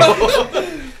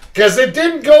sentence. Because it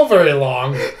didn't go very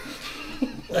long.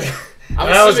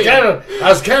 I was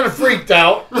kind of freaked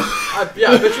out. I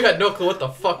bet you had no clue what the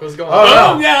fuck was going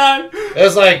Oh, on. no. God. It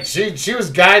was like she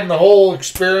was guiding the whole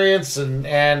experience, and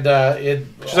it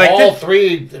She's like, all "This-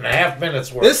 3.5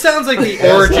 minutes worth. This sounds like the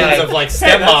That's origins like- of like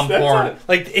Hey, stepmom that's porn. it.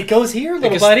 Like it goes here, little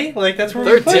Because buddy. Like that's where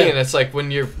we 13, play. it's like when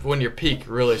your peak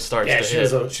really starts Yeah, to she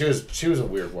hit. was a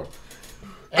weird one.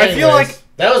 I feel Anyways, like-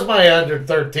 that was my under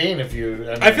 13. I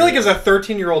feel like as a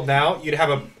 13-year-old now, you'd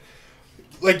have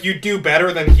you do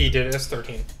better than he did as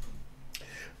 13.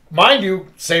 mind you,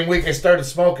 same week I started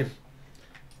smoking.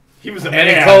 He was a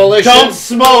Any man. coalition? Don't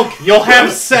smoke. You'll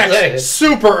have sex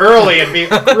super early and be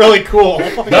really cool.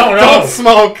 No. Don't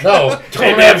smoke. No, don't Hey,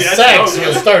 have baby, that's sex. no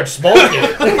You'll good. start smoking.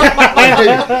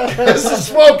 Because the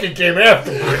smoking came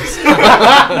afterwards.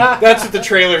 That's what the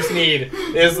trailers need.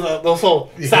 Is those whole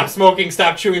stop smoking,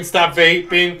 stop chewing, stop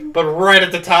vaping. But right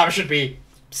at the top should be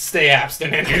stay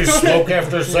abstinent. You smoke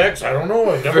after sex? I don't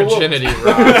know. I never looked. Virginity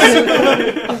rocks.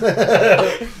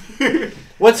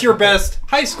 What's your best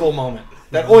high school moment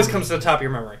that always comes to the top of your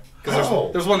memory? Because Oh.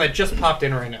 there's one that just popped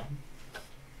in right now.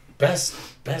 Best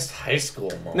high school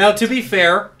moment. Now, to be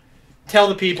fair, tell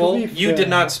the people To be you fair. did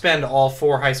not spend all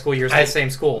 4 high school years at the same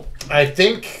school. I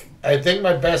think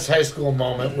my best high school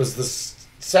moment was the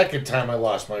second time I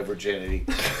lost my virginity.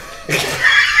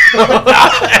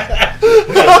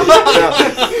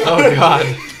 Oh god.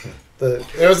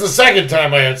 It was the second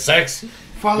time I had sex.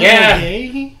 Father Yeah.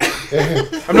 gay?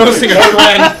 I'm noticing a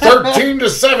trend. 13 to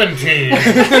 17.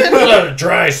 What a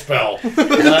dry spell.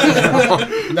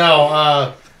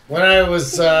 When I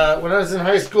was in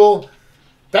high school,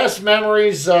 best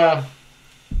memories.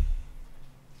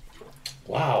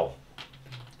 Wow.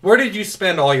 Where did you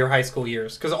spend all your high school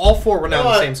years? Because all 4 were now in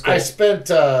the same school. I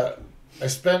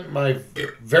spent my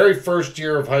very first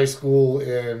year of high school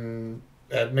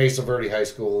at Mesa Verde High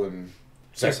School in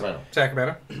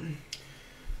Sacramento.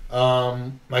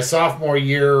 My sophomore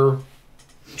year,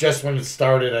 just when it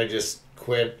started, I just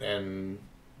quit and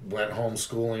went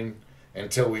homeschooling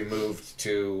until we moved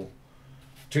to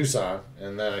Tucson,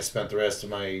 and then I spent the rest of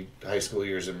my high school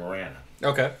years in Marana.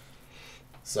 Okay.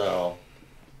 So,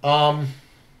 the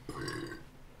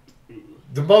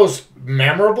most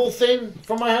memorable thing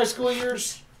from my high school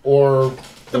years, or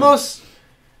the most.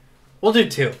 We'll do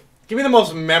 2. Give me the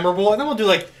most memorable, and then we'll do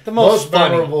like the most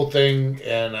funny. memorable thing.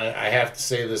 And I have to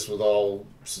say this with all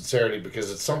sincerity because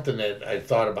it's something that I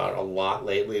thought about a lot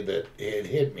lately that it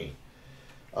hit me.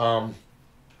 Was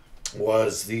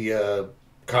the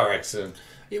car accident.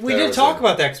 We did talk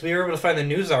about that because we were able to find the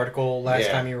news article last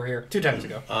time you were here, 2 times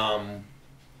ago.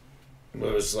 It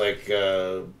was like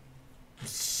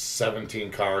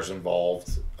 17 cars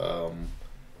involved. A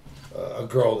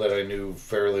girl that I knew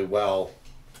fairly well,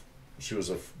 she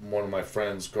was one of my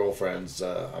friend's girlfriends,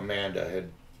 Amanda, had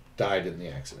died in the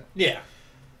accident. Yeah.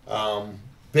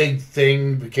 Big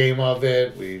thing became of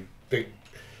it.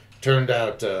 Turned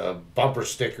out bumper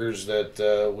stickers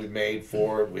that we made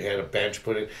for it. We had a bench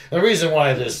put in. And the reason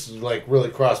why this really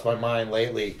crossed my mind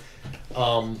lately,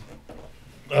 I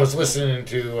was listening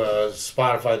to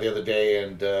Spotify the other day,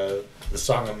 and the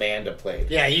song Amanda played.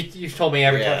 Yeah, you told me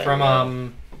every time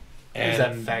from who's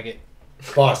that faggot?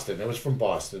 Boston. It was from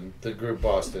Boston. The group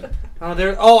Boston.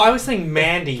 I was saying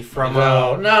Mandy from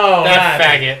that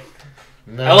faggot.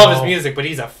 No. I love his music, but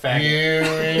he's a faggot. You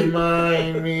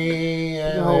remind me.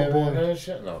 Boy.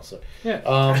 No, sorry.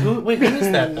 Yeah. Who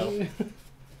is that though?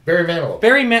 Barry Manilow.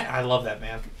 I love that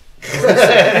man. He's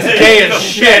gay as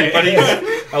shit, but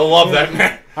I love that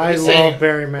man. I love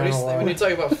Barry Manilow. When you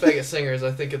talk about faggot singers,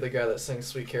 I think of the guy that sings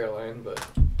 "Sweet Caroline." But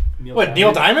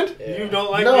Neil Diamond? Yeah. You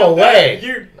don't like No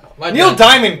way. Neil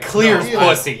Diamond clears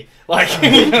pussy. Let's like a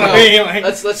thing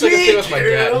with my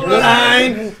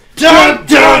dad. Dun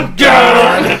dun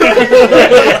dun.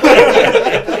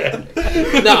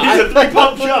 It's a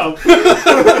 3-pump jump.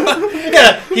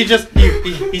 Yeah,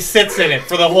 he sits in it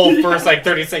for the whole first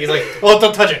 30 seconds. He's like, "Oh,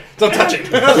 don't touch it! Don't touch it!"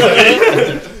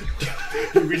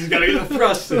 We just gotta get the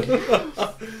thrust.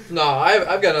 No,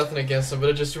 I've got nothing against him, but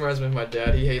it just reminds me of my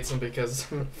dad. He hates him because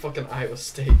fucking Iowa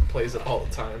State plays it all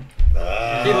the time.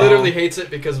 He literally hates it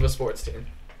because of a sports team.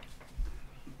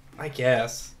 I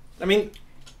guess. I mean,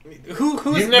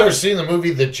 who's You've never seen the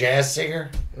movie The Jazz Singer?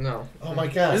 No. Oh my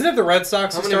god! Isn't it the Red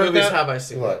Sox? How many movies have I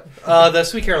seen? What? The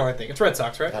Sweet Caroline thing. It's Red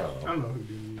Sox, right? I don't know.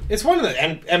 It's one of the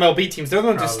MLB teams. They're the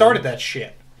ones who started that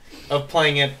shit of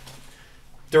playing it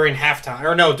during halftime,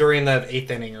 or no, during the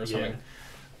 8th inning or something. Yeah.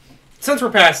 Since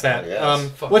we're past that,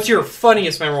 what's your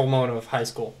funniest memorable moment of high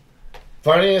school?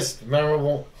 Funniest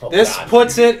memorable. This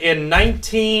puts it in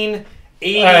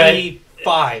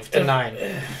 1985 to 9.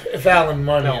 If Alan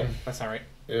Munyon. No, that's not right.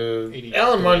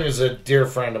 Alan Munyon is a dear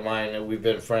friend of mine, and we've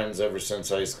been friends ever since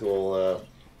high school.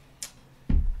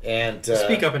 And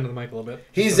speak up into the mic a little bit.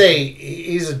 He's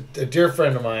a dear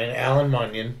friend of mine, Alan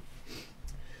Munyon.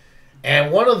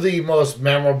 And one of the most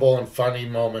memorable and funny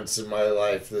moments in my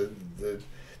life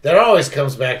that always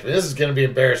comes back to me. This is going to be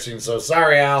embarrassing, so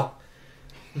sorry, Al.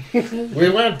 We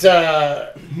went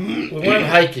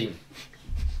hiking.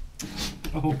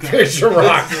 Oh, God. Fisher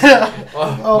Rock.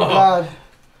 Oh, God.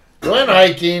 Went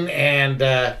hiking,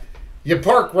 and you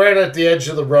park right at the edge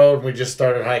of the road, and we just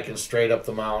started hiking straight up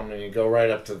the mountain, and you go right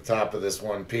up to the top of this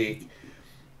one peak.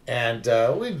 And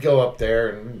we'd go up there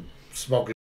and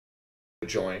smoke a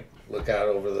joint, look out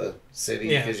over the city,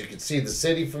 because you could see the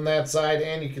city from that side,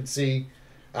 and you could see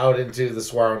out into the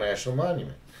Saguaro National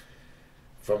Monument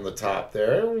from the top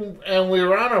there. And we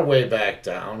were on our way back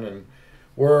down, and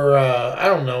we're, I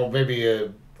don't know,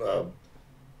 maybe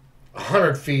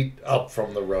 100 feet up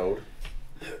from the road.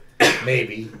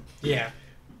 Maybe. Yeah.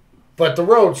 But the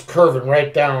road's curving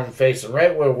right down, facing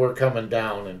right where we're coming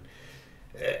down. And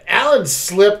Alan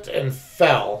slipped and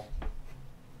fell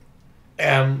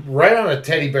right on a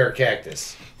teddy bear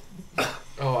cactus.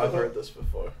 Oh, I've heard this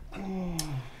before.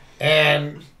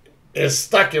 And it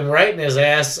stuck him right in his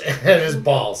ass and his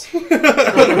balls.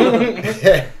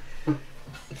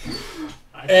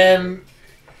 And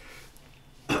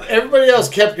everybody else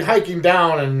kept hiking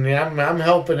down, and I'm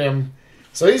helping him.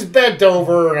 So he's bent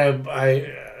over, and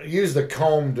I used the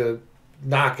comb to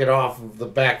knock it off of the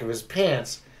back of his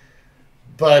pants.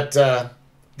 But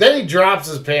then he drops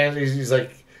his pants. He's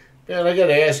like, "Man, I got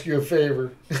to ask you a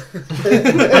favor."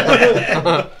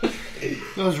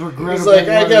 Those regrettable. He's like,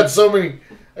 I got so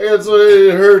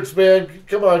It hurts, man.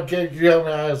 Come on, kid. You help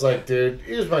me out. I was like, dude,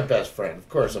 he was my best friend. Of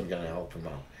course I'm going to help him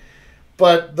out.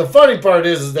 But the funny part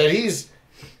is that he's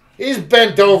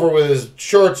bent over with his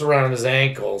shorts around his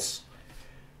ankles,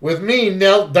 with me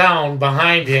knelt down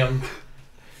behind him,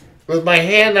 with my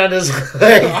hand on his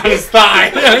leg, on his thigh,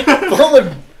 staring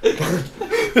pulling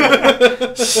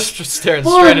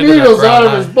straight into that needles brown out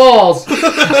of eye. his balls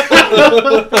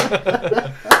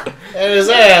and his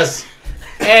ass,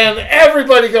 and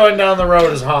everybody going down the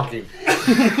road is honking.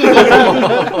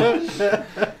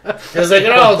 Because they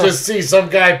can all just see some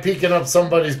guy peeking up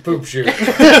somebody's poop chute.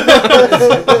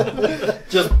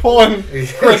 just pulling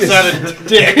pricks out of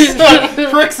dicks.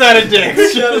 Pricks out of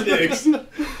dicks.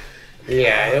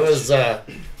 Yeah, it was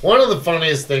one of the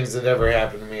funniest things that ever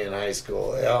happened to me in high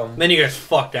school. Then you guys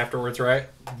fucked afterwards, right?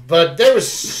 But there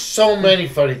was so many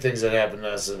funny things that happened to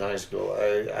us in high school.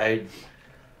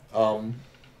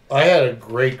 I had a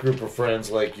great group of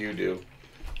friends like you do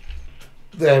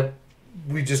that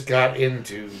we just got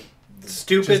into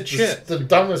Stupid shit. The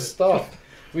dumbest stuff.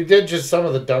 We did just some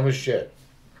of the dumbest shit.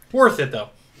 Worth it though.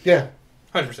 Yeah.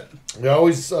 100%. We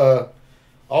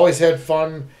always had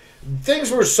fun.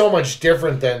 Things were so much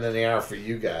different then than they are for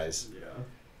you guys. Yeah.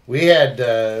 We had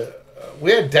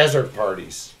desert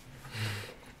parties.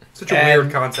 Such a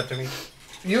weird concept to me.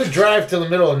 You would drive to the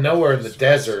middle of nowhere in the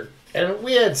desert, and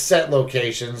we had set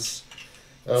locations.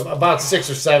 About 6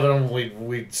 or 7 of them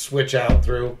we'd switch out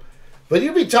through. But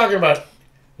you'd be talking about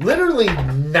literally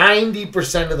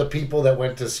 90% of the people that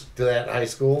went to that high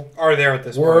school are there at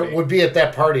this party. Would be at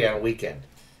that party on a weekend.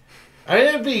 I mean,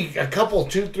 it'd be a couple,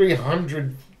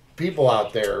 200-300 people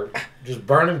out there just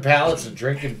burning pallets and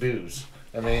drinking booze.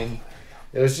 I mean,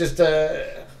 it was just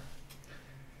it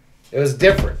was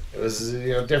different. It was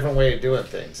a different way of doing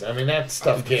things. I mean, that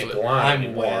stuff can't go on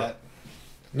anymore.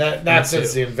 Not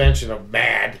since the invention of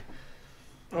MAD.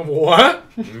 What?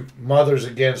 Mothers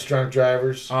Against Drunk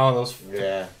Drivers. Oh, those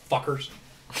fuckers.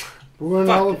 Ruin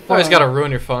all the fun. Always gotta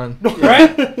ruin your fun.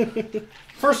 Right?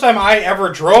 First time I ever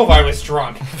drove, I was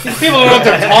drunk. These people don't know what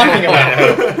they're talking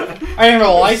about. I didn't have a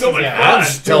license yet. I'm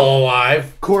still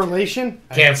alive. Correlation?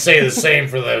 Can't say the same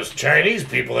for those Chinese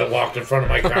people that walked in front of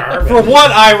my car. For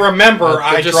what I remember,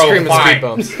 I just drove screaming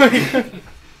fine. speed bumps.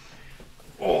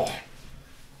 Oh.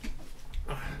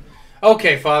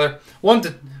 Okay, Father.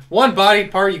 One body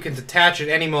part you can detach at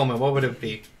any moment. What would it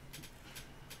be?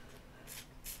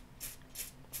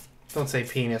 Don't say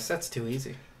penis. That's too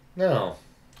easy. No.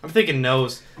 I'm thinking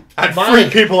nose. I'd Mine.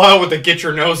 freak people out with the get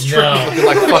your nose trimmed. No. Looking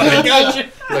like fucking, Gotcha.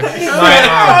 looking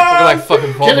like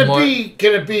fucking Voldemort.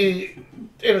 Can it be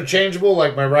interchangeable,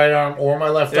 like my right arm or my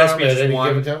left It has to arm be at just any one.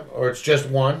 given time? Or it's just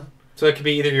one? So it could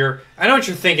be either your... I know what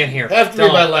you're thinking here. It has to be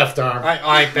my left arm.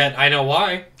 I bet I know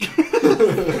why.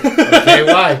 Okay,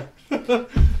 why?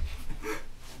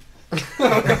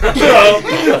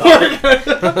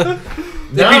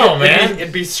 No, man.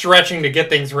 It'd be stretching to get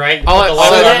things right. You All put the I-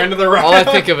 left arm into the right. All I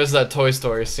think of is that Toy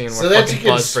Story scene So where that fucking you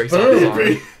can Buzz breaks out his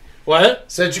spoon. arm.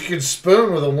 What? Said you could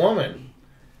spoon with a woman.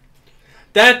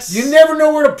 That's... You never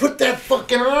know where to put that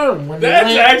fucking arm. When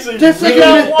That's you actually You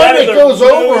got one that goes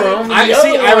over them.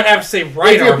 I would have to say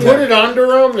right If you arm. put it under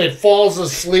them, it falls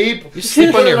asleep. You sleep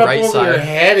on Put it your up right over side. your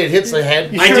head, it hits the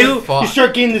head. I do. Fuck. You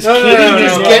start getting this No, no, kid. no, If no, you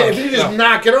just, no, if you just no.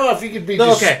 knock it off, you could be No,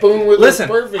 just okay. spoon with Listen,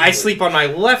 it perfectly. I sleep on my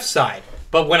left side,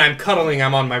 but when I'm cuddling,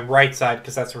 I'm on my right side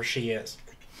because that's where she is.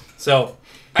 So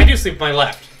I do sleep with my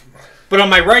left. But on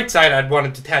my right side, I'd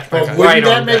want to detach my But right wouldn't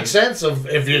that arm. make then. sense of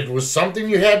if it was something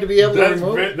you had to be able to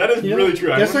remove? That is Yeah. really true.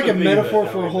 That's like a metaphor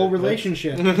that for a way, whole but-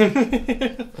 relationship.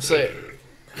 Say,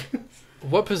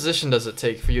 what position does it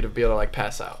take for you to be able to like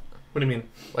pass out? What do you mean?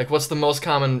 Like, what's the most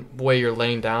common way you're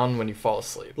laying down when you fall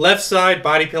asleep? Left side,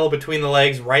 body pillow between the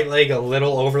legs. Right leg a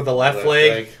little over the left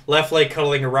leg. Left leg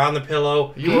cuddling around the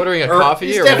pillow. Are you ordering a Or- coffee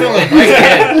He's or definitely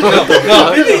what?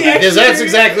 No. Because that's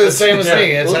exactly the same as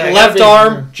me. It's like Left I'd be-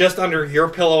 arm just under your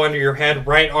pillow, under your head.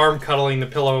 Right arm cuddling the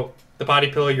pillow, the body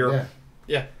pillow.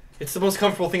 Yeah. It's the most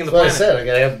comfortable thing in the That's what I planet. said. I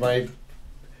gotta have my.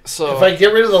 So If I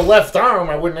get rid of the left arm,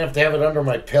 I wouldn't have to have it under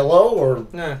my pillow or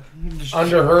Nah.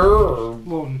 under her or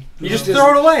Well, You just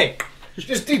throw it away.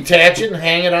 just detach it and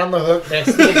hang it on the hook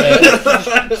next to the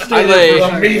bed. I lay.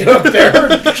 The meat hook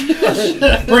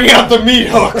there. Bring out the meat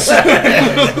hooks.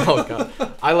 Oh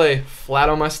god. I lay flat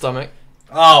on my stomach,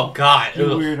 Oh God. you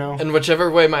Ugh. weirdo. and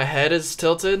whichever way my head is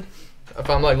tilted, if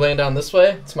I'm like laying down this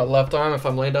way, it's my left arm. If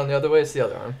I'm laying down the other way, it's the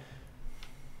other arm.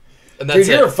 And that's Dude,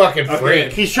 you're a it. fucking Okay.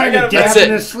 freak. He's trying I to gotta- dab That's in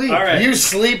it. his sleep. All right. You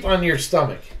sleep on your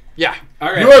stomach. Yeah,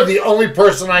 All right. You are the only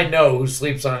person I know who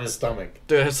sleeps on his stomach.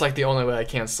 dude, it's like the only way I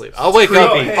can sleep. I'll wake creepy.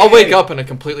 up. Hey, I'll wake hey. up in a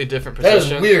completely different That is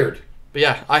position. weird. But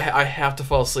yeah, I have to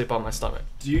fall asleep on my stomach.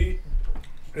 Do you?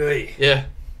 Yeah,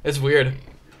 it's weird.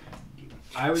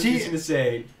 I was just gonna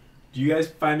say, do you guys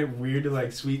find it weird to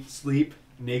like sleep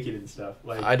naked and stuff?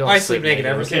 Like I don't. I sleep naked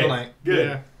every single night.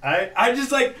 Good. Yeah. I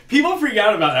just like people freak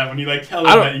out about that when you like tell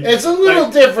them that you, It's a little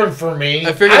different for me.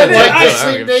 I figured I I'd like like to that. I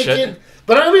sleep don't give a shit. naked,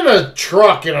 but I'm in a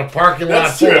truck in a parking lot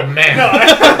That's full true. of men. No,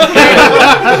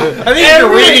 I think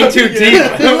you're reading too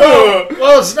deep.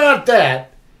 Well, it's not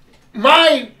that.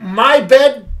 My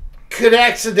bed could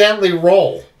accidentally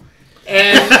roll.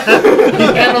 And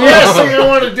the last thing I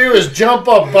want to do is jump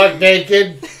up buck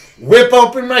naked, whip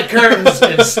open my curtains,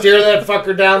 and steer that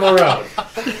fucker down the road.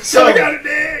 So I got a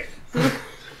dick.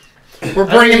 We're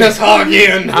bringing this hog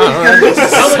in. I don't know.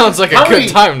 That sounds like a good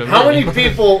time to me. How many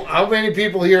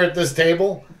people here at this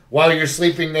table, while you're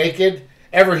sleeping naked,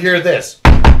 ever hear this?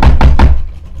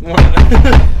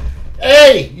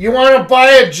 Hey, you want to buy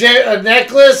a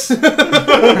necklace?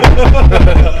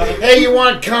 Hey, you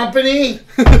want company?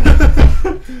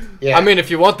 Yeah. I mean, if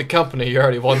you want the company, you're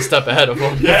already one step ahead of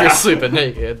them if you're sleeping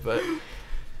naked. But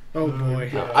Oh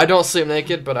boy. I don't sleep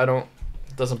naked, but I don't.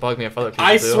 It doesn't bug me if other people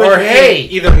I do. switch Or, hey,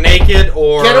 either naked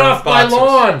or get off boxers. my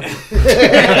lawn.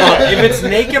 If it's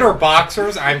naked or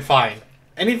boxers, I'm fine.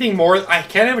 Anything more, I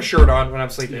can't have a shirt on when I'm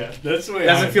sleeping. Yeah, that's the way. It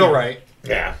doesn't I feel right.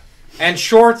 Yeah. And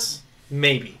shorts,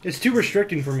 maybe. It's too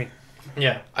restricting for me.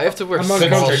 Yeah. I have to wear I'm small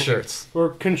uncomfortable. shirts. Or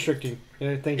constricting.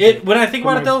 Thank you. When I think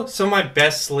For about it my- though, some of my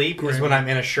best sleep is when I'm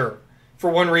in a shirt. For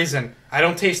one reason, I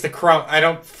don't taste the crumb. I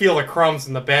don't feel the crumbs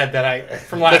in the bed that I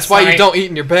from last That's why night. you don't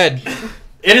eat in your bed.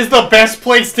 It is the best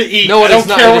place to eat. No, I it don't is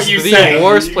not. care It what is you the say.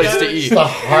 worst place to It's eat. the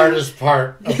hardest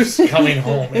part of coming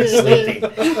home and sleeping. I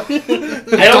don't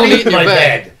Don't eat eat in in my your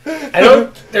bed. bed. I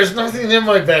don't. There's nothing in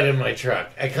my bed in my truck.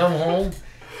 I come home,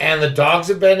 and the dogs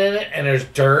have been in it, and there's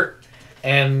dirt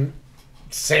and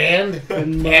sand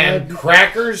And and mud.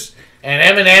 crackers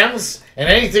and M&Ms and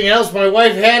anything else my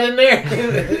wife had in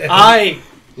there. I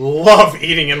love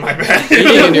eating in my bed.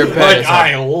 Eating in your bed like is a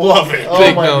I love it. Oh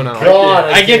Big my no-no. God!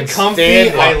 I get can't comfy,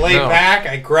 stand I it. lay No. back,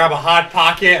 I grab a hot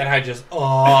pocket, and I just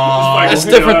That's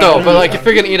different though. But like, if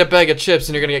you're gonna eat a bag of chips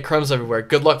and you're gonna get crumbs everywhere,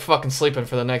 good luck fucking sleeping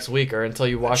for the next week or until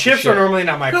you wash your Chips shit. are normally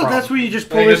not my No, problem. that's where you just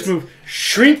pull Like, this it's- move.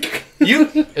 Shrink.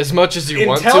 You As much as you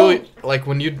want Until- to, like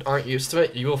when you aren't used to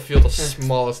it, you will feel the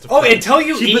smallest of Oh, crumbs. until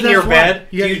you See, eat but in your that's why bed,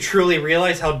 you do have- you truly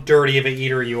realize how dirty of an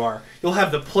eater you are. You'll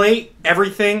have the plate,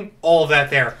 everything, all of that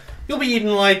there. You'll be eating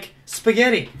like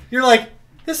spaghetti. You're like,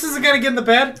 this isn't gonna get in the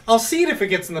bed. I'll see it if it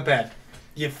gets in the bed.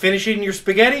 You finish eating your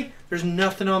spaghetti, there's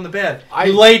nothing on the bed.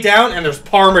 You lay down and there's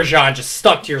Parmesan just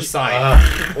stuck to your side.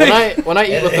 When I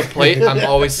eat with a plate, I'm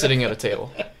always sitting at a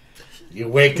table. You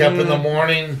wake up in the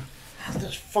morning. How did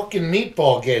this fucking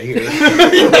meatball get here?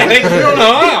 I don't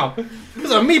know how.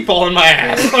 There's a meatball in my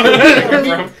ass.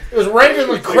 It was right in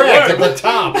the crack at the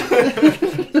top.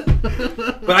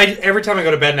 But every time I go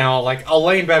to bed now, I'll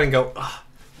lay in bed and go,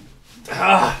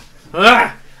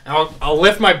 I'll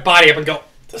lift my body up and go,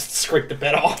 just scrape the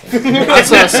bed off. That's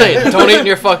what I'm saying. Don't eat in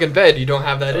your fucking bed. You don't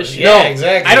have that issue. Yeah,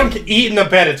 exactly. I don't eat in the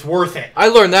bed. It's worth it. I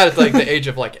learned that at like the age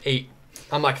of like 8.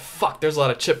 I'm like, fuck, there's a lot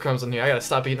of chip crumbs in here. I gotta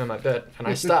stop eating in my bed. And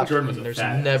I stopped. Jordan was and a there's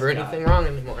fat never ass guy. anything wrong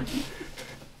anymore.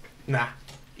 Nah,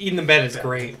 eating in bed is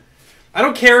great. I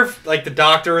don't care if like the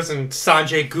doctors and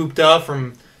Sanjay Gupta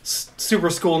from Super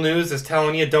School News is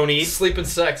telling you don't eat. Sleep and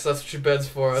sex, that's what your bed's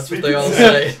for. That's what Sleep they and all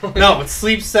say. No, it's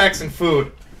sleep, sex, and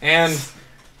food, and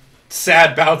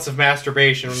sad bouts of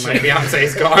masturbation when my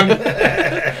fiance's gone.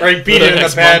 Right, beat For the it in the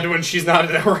next bed month. when she's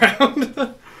not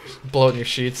around. Blow in your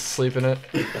sheets, sleep in it.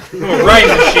 Right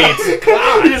in the sheets.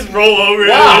 You just roll over.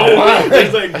 Wow.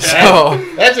 It's like that. So,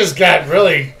 That just got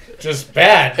really just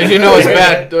bad. and you know what's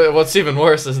bad? What's even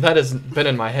worse is that has been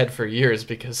in my head for years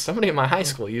because somebody in my high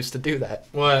school used to do that.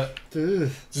 What? Ugh.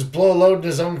 Just blow a load in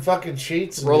his own fucking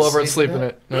sheets. Roll just over and sleep in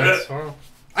it. No. That's fun.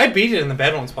 I beat it in the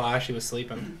bed once while Ashley was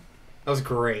sleeping. That was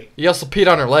great. You also peed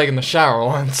on her leg in the shower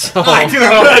once. So I do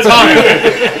that all the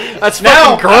time. that's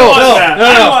Now, fucking gross. I want that.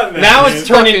 I want that, Now man. it's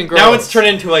turning. Fucking Now gross. it's turned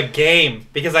into a game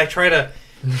because I try to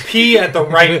pee at the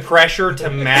right pressure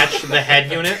to match the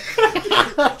head unit.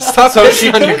 Stop So pissing she-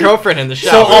 on your girlfriend in the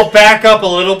So shower. I'll back up a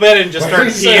little bit and just start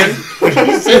peeing. When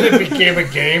he said it became a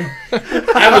game,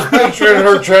 I was picturing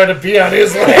her trying to pee on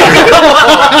his leg.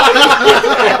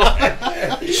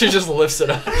 She just lifts it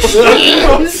up.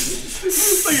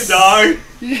 It's like a dog.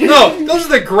 No, those are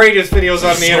the greatest videos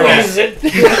on the internet. Squeeze it.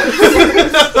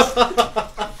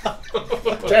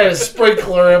 Trying to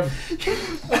sprinkler him.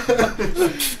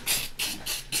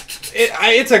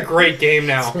 It's a great game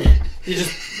now. You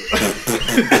just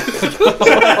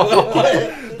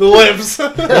the lips.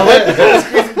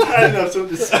 Tight enough so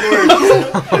it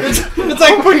squirts. It's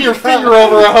like putting your finger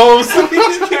over a hose.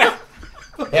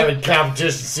 Having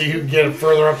competition to see who can get it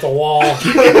further up the wall.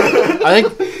 I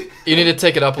think you need to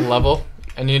take it up a level,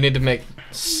 and you need to make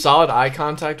solid eye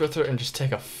contact with her and just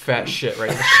take a fat shit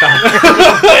right in the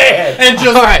shower. And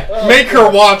just make her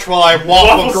watch while I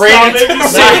waffle grate it. And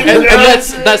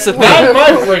that's the thing. Not my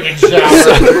freaking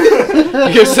shower.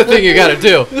 Here's the thing you gotta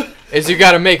do. Is you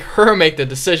gotta make her make the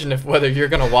decision of whether you're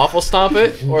gonna waffle stomp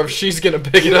it or if she's gonna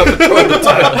pick it up and throw it in the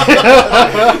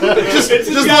toilet. just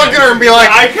look at her and be like,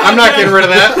 I'm not getting rid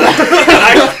of that.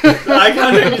 Eye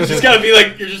contact, you just gotta be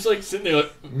like, you're just like sitting there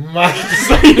like,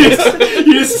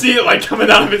 you just see it like coming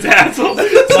out of his asshole.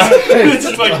 It's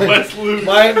just like wet loose.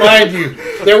 Mind you,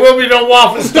 there will be no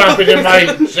waffle stomping in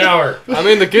my shower. I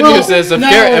mean, the good news is if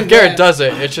Garrett does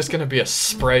it, it's just gonna be a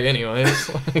spray anyways.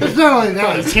 It's not only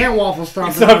that, you can't waffle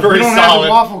stomp. It's not very you don't solid. have a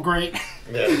waffle grate.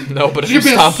 Yeah. No, but if You'd you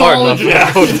be a stomp hard solid-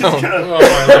 enough, it'll go down. Oh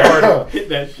my lord. Hit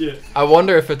that shit. I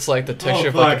wonder if it's like the texture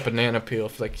of like a fuck. banana peel.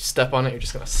 If like you step on it, you're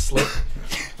just gonna slip.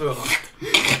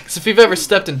 So if you've ever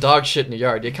stepped in dog shit in the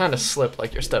yard, you kind of slip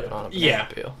like you're stepping on a banana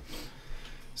peel.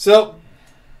 So,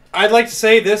 I'd like to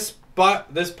say this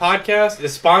podcast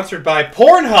is sponsored by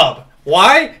Pornhub.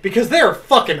 Why? Because they're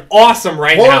fucking awesome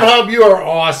right now. Pornhub, you are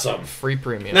awesome. Free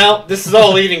premium. Now, this is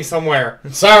all leading somewhere.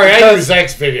 Sorry, I use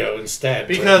X video instead.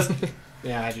 Because,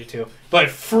 yeah, I do too. But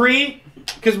free,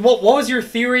 because what was your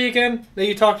theory again that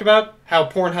you talked about? How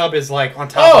Pornhub is like on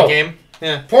top of the game?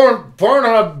 Yeah.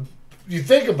 Pornhub, you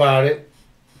think about it,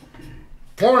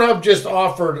 Pornhub just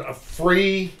offered a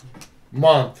free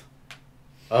month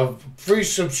of free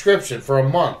subscription for a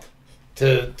month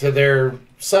to their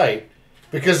site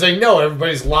because they know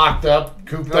everybody's locked up,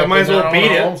 cooped up. Might as in their well own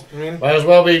beat homes. it. I mean, Might as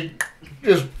well be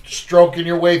just stroking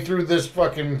your way through this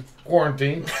fucking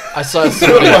quarantine. I saw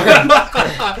somebody.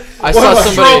 one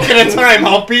stroke at a time.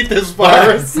 I'll beat this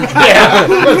virus. Yeah.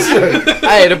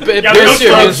 Hey, it boosts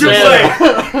your immune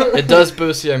system. It does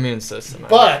boost your immune system.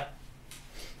 But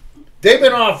they've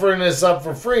been offering this up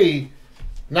for free.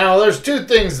 Now, there's two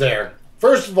things there.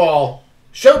 First of all,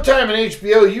 Showtime and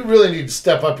HBO, you really need to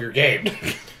step up your game.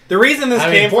 The reason this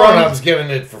came Pornhub's giving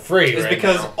it for free is right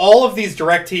because now. all of these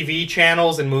DirecTV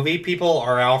channels and movie people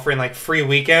are offering like free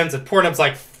weekends, and Pornhub's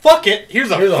like, fuck it,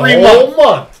 here's a free whole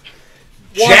month.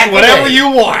 Jack Whatever away. you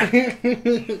want.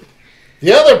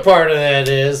 The other part of that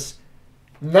is,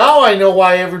 now I know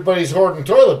why everybody's hoarding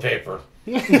toilet paper.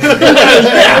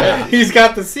 Yeah, he's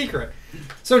got the secret.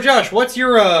 So, Josh, what's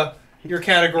your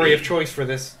category of choice for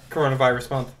this coronavirus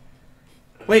month?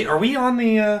 Wait, are we on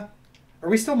the? Are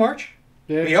we still March?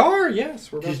 Yeah. We are.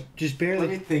 Yes, we're Just barely. Let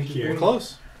me think here. we're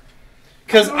close.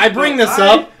 Because I bring this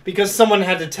up because someone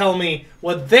had to tell me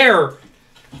what their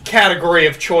category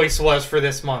of choice was for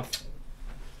this month.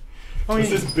 Oh, is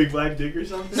this Big Black Dick or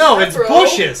something? No, it's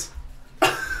bushes.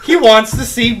 He wants to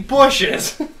see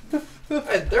bushes.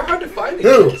 Hey, they're hard to find these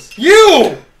Who? days.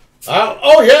 You!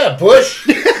 Oh yeah, Bush.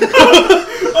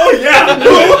 Oh,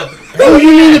 yeah! Oh,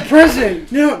 you mean the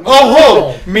president? No.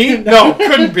 Oh, whoa. Me? No,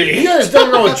 couldn't You be. guys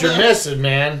don't know what you're missing,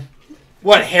 man.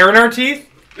 What, hair in our teeth?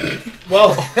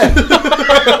 Well,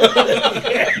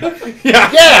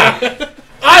 Yeah. yeah,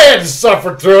 I had to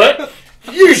suffer through it.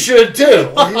 You should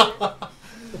too.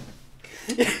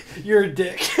 You're a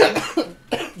dick.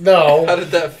 No. How did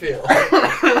that feel?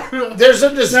 There's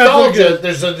a nostalgia.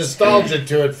 There's a nostalgia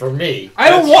to it for me. I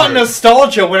don't want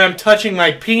nostalgia when I'm touching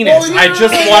my penis. Well, I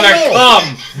just want to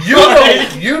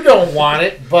come. You don't want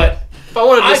it, but If I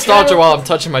wanted I nostalgia kinda- while I'm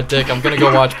touching my dick, I'm gonna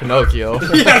go watch Pinocchio.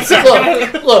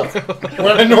 look.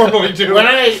 When I normally do. When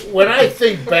I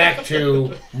think back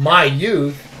to my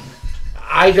youth,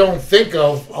 I don't think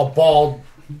of a bald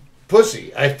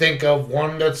pussy. I think of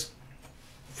one that's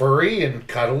furry and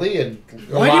cuddly and.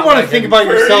 Why do you want to think about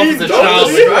yourself as a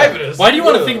child? Why do you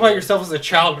want to think about yourself as a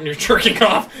child when you're jerking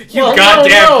off? You Well,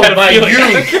 goddamn no, my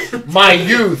pedophiliac. youth, my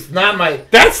youth, not my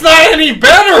That's not any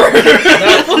better.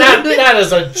 not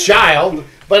as a child,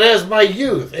 but as my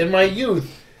youth. In my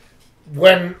youth,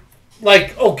 when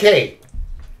okay,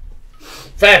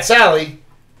 Fat Sally,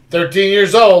 13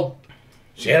 years old,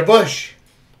 she had a bush.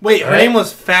 Wait, her name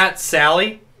was Fat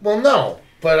Sally? Well, no,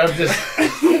 but I'm just.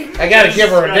 I gotta give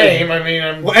her a name. I mean,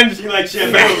 I'm. When She like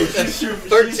Shamu. She's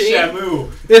 13?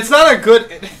 Shamu. it's not a good.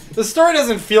 The story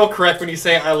doesn't feel correct when you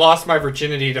say I lost my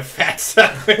virginity to Fat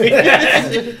Sally.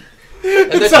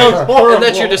 It sounds horrible. And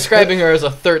that you're describing her as a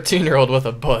 13-year-old with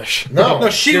a bush. No,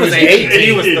 she was 18.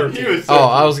 He was 13. Oh,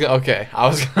 I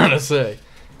was gonna say.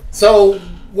 So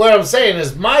what I'm saying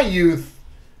is, my youth,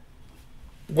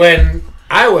 when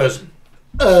I was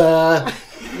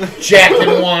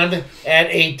jacking one at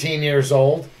 18 years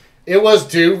old, It was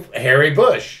to Harry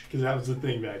Bush. Because that was the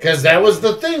thing back then. Because that was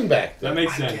the thing back then. That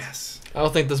makes sense. I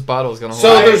don't think this bottle is gonna hold.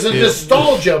 So there's a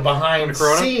nostalgia behind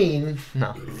Corona? seeing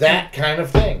that kind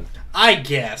of thing. I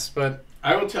guess, but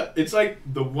I will tell. It's like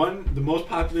the most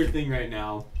popular thing right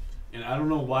now, and I don't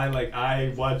know why. Like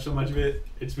I watch so much of it.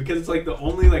 It's because it's like the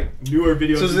only like newer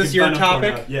videos. So is this your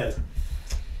topic? Yes.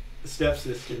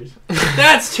 Stepsisters.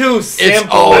 that's too simple. It's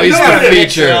always You gotta the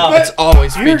mix it feature. up. It's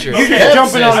always featured. You're just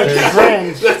jumping on the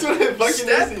trends. That's what it fucking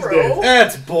is these days.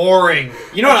 That's boring.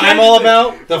 You know what I'm all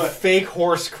about? The fake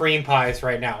horse cream pies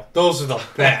right now. Those are the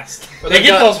best. They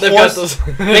get those horse.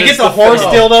 They get the horse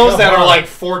dildos that are like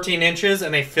 14 inches,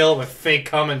 and they fill it with fake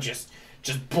cum and just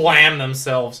blam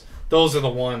themselves. Those are the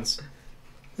ones.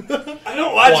 I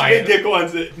don't watch Quiet. big dick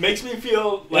ones. It makes me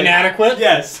feel like Inadequate?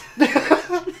 Yes.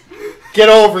 Get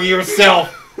over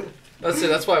yourself.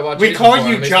 That's why I watch. We call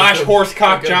you Josh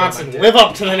Horsecock Johnson. Live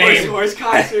up to the name. Horse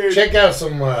cocks Check out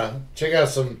some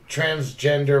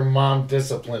transgender mom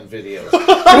discipline videos. Oh,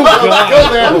 Go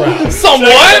that route.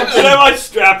 Somewhat. Should I watch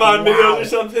strap-on videos or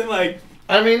something like?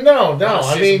 I mean, no.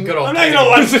 I mean, I'm not gonna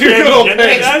watch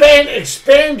the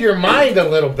expand your mind a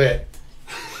little bit.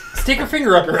 Stick your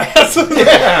finger up your ass.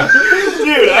 Yeah.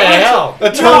 Dude, hell. A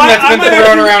term that's been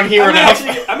thrown around here enough.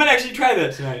 I might actually try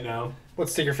that tonight now. What,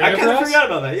 stick your I finger up kind your of ass? forgot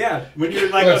about that. Yeah, when you're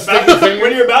like What, stick your finger?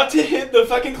 when you're about to hit the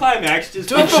fucking climax, just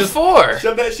Do it before.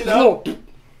 shove that shit up,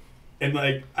 and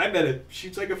like I bet it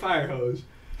shoots like a fire hose.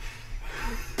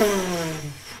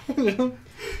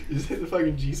 Just hit the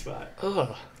fucking G spot.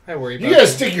 Ugh. I worry about You gotta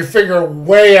stick your finger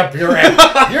way up your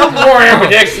ass. You're more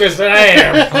ambidextrous than I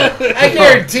am. I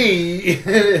guarantee.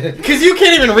 because you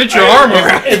can't even reach your arm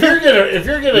around. If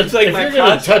you're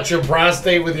gonna touch your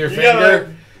prostate with your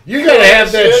finger, you gotta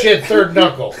have that shit third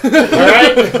knuckle. All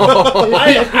right?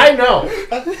 I know.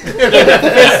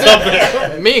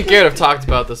 Me and Garrett have talked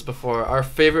about this before. Our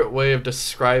favorite way of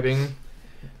describing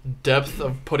depth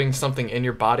of putting something in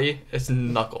your body is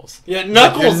knuckles. Yeah,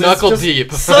 knuckles. You're knuckle is just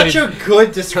deep. Such a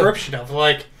good description of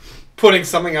like putting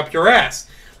something up your ass.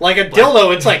 Like a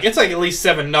dildo, it's like at least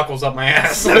 7 knuckles up my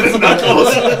ass. 7 knuckles.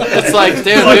 It's like,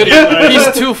 damn, dude,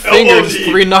 he's 2 fingers,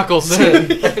 3 knuckles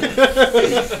in.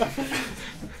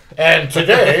 And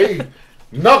today,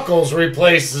 knuckles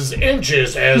replaces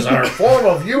inches as our form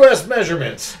of U.S.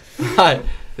 measurements. Hi.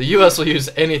 The U.S. will use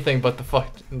anything but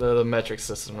the metric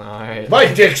system. All right. My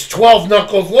dick's 12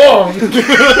 knuckles long.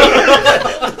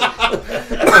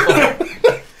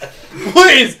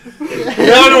 Please!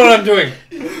 Now I know what I'm doing.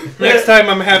 Next time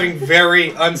I'm having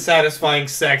very unsatisfying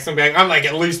sex, I'm like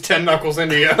at least 10 knuckles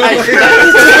into you.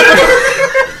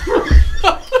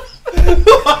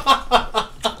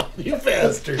 You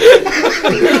bastard.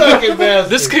 You fucking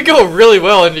bastard. This could go really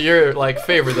well into your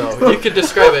favor, though. You could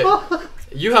describe it.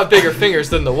 You have bigger fingers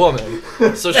than the woman,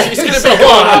 so she's gonna be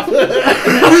going off.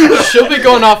 She'll be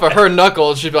going off of her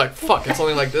knuckles. She'll be like, "Fuck, it's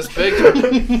only like this big."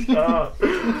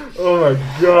 Oh my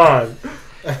god.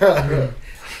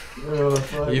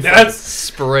 That's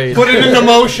sprayed. Put it into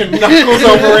motion. Knuckles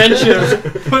over inches.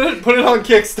 Put it on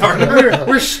Kickstarter.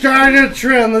 We're starting a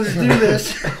trend. Let's do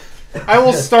this. I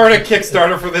will start a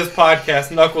Kickstarter for this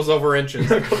podcast. Knuckles over inches.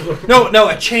 No,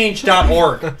 a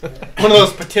change.org. One of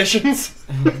those petitions.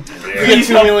 Please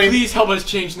help us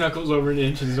change knuckles over in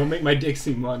inches. Don't make my dick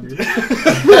seem longer. 12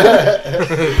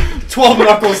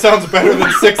 knuckles sounds better than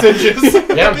 6 inches.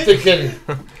 Yeah, I'm thinking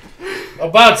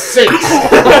about 6.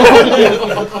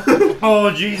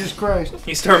 Oh, Jesus Christ.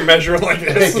 You start measuring like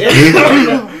this.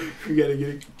 We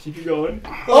gotta keep it going.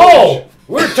 Oh,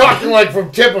 we're talking like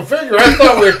from tip of finger. I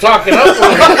thought we were talking upward.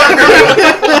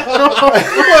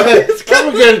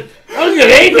 I'm gonna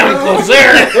 8 knuckles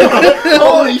there.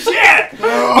 Holy shit!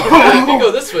 If you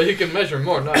go this way, you can measure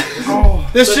more knuckles.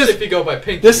 Especially if you go by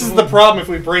pinky. This is the problem if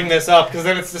we bring this up, because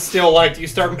then it's still like, do you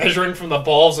start measuring from the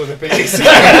balls or the base?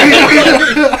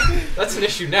 That's an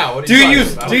issue now. What are do you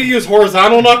use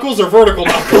horizontal knuckles or vertical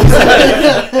knuckles?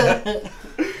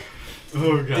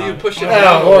 Oh god. Do you push it?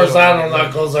 Horizontal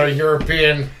knuckles are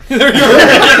European. We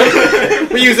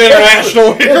use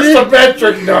international. It's the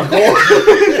metric knuckle.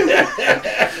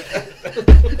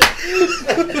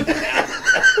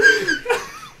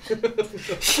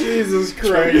 Jesus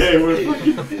Christ. Okay, we're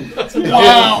fucking...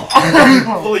 Wow.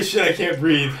 Holy shit, I can't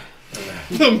breathe.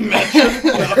 The metric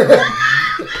knuckle.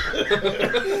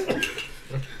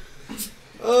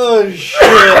 Oh, shit.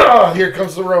 Oh, here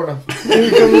comes the Rona.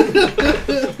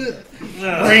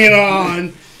 Bring it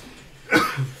on.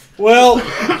 Well,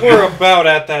 we're about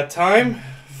at that time.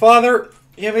 Father,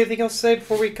 you have anything else to say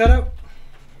before we cut out?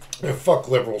 Yeah, fuck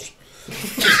liberals.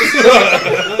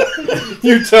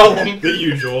 You tell them. The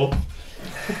usual.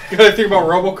 You gotta think about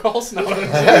robocalls? No.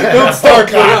 Don't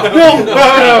start. No.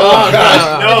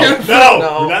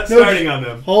 We're not starting on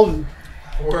them. Hold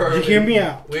on. Hear me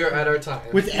out. We are at our time.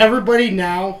 With everybody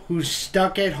now who's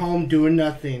stuck at home doing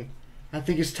nothing, I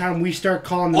think it's time we start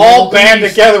calling them all band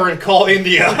together and call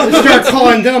India. Start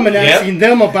calling them and asking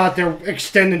them about their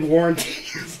extended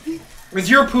warranties. Is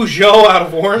your Peugeot out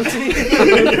of warranty?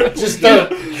 Just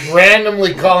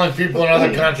randomly calling people in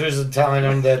other countries and telling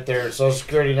them that their social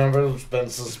security number has been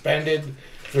suspended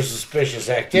for suspicious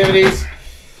activities,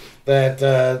 that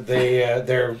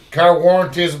their car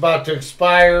warranty is about to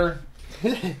expire,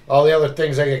 all the other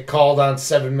things I get called on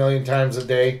 7 million times a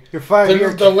day.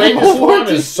 The latest one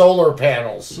is solar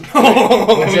panels.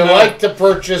 Would you like to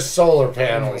purchase solar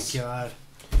panels? Oh my God.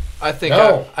 I think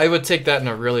No. I would take that in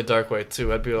a really dark way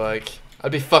too. I'd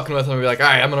be fucking with them and be like, all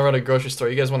right, I'm gonna run to a grocery store.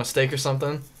 You guys want a steak or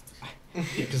something?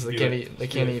 Because they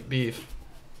can't eat beef.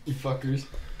 You fuckers.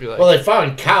 Be like, Well, they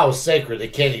found cows sacred. They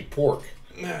can't eat pork.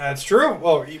 That's true.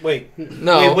 Oh, wait.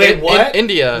 no, wait, what?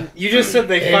 India. You just said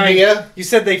they India? find. You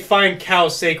said they find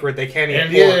cows sacred. They can't eat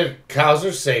India, pork, cows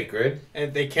are sacred,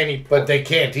 and they can't eat pork. but they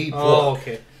can't eat pork. Oh,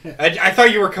 okay. I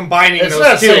thought you were combining It's those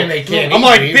not two. saying they can't I'm eat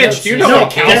like, beef, bitch, that's do you know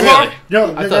just- what cows are?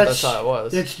 No, I thought that's how it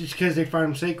was. That's just because they find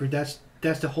them sacred.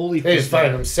 That's the holy. They just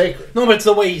find them sacred. No, but it's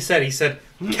the way he said. He said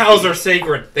cows are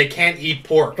sacred. They can't eat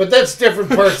pork. But that's different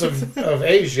parts of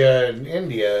Asia and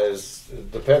India, is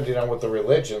depending on what the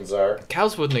religions are.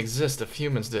 Cows wouldn't exist if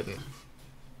humans didn't.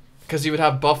 Because you would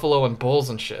have buffalo and bulls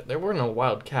and shit. There were no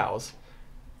wild cows.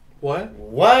 What?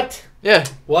 What? Yeah,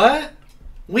 What?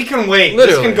 We can wait.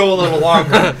 Literally. This can go a little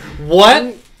longer.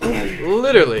 What?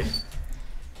 literally.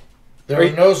 There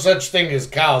were no such thing as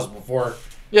cows before.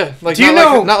 Yeah, like Do you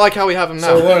not know- like, not like how we have them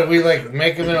now. So what, we like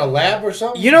make them in a lab or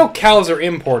something? You know cows are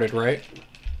imported, right?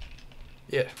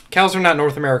 Yeah, Cows are not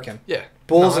North American. yeah.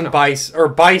 Bulls No, I and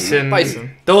know. bison.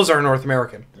 Those are North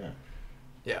American.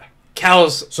 Yeah.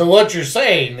 Cows. So what you're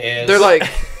saying is... They're like,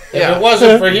 If yeah, it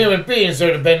wasn't for human beings,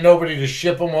 there'd have been nobody to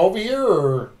ship them over here,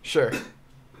 or... sure.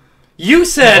 You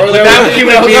said Or there without was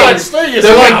human no beings, such thing as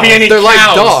there cows. wouldn't be any They're like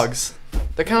cows. dogs.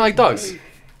 They're kind of like dogs.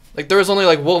 Like there was only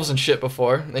like wolves and shit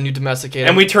before, and you domesticate them.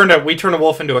 And we turned a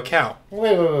wolf into a cow.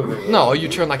 Wait. No, you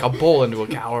turn like a bull into a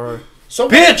cow, or So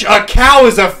Bitch, a cow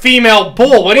is a female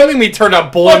bull. What do you mean we turned a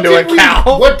bull into a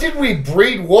cow? What did we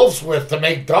breed wolves with to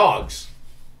make dogs?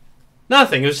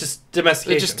 Nothing. It was just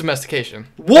domestication. it's just domestication.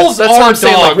 Wolves That's are what I'm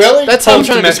saying. Like, dogs. Really? That's how I'm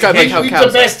trying to describe like how We cows.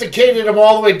 Are. domesticated them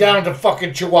all the way down to fucking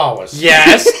chihuahuas.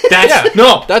 Yes, that's Yeah,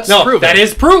 no, that's no, proven. that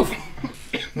is proof.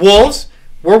 Wolves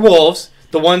were wolves.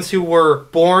 The ones who were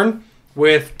born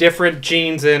with different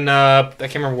genes and I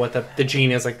can't remember what the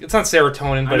gene is. Like it's not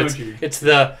serotonin, I but know what you mean. it's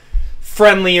the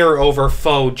friendlier over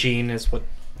foe gene is what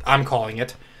I'm calling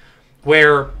it.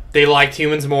 Where they liked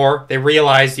humans more. They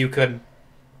realized you could,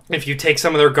 if you take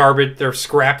some of their garbage, their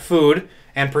scrap food,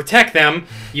 and protect them,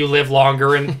 you live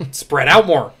longer and spread out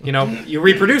more. You know, you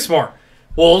reproduce more.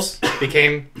 Wolves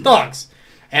became dogs.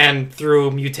 And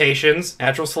through mutations,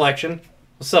 natural selection,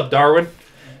 what's up, Darwin?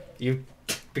 You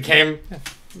became...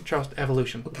 Trust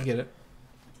evolution. You get it?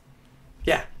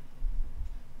 Yeah.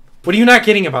 What are you not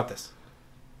getting about this?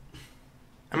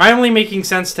 Am I only making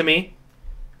sense to me?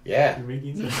 Yeah. You're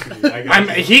making sense to me. I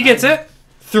got you. He gets it.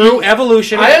 Through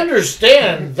evolution. I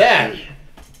understand that.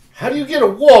 How do you get a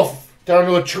wolf down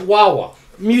to a chihuahua?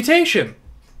 Mutation.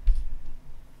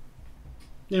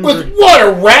 With what,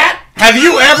 a rat? Have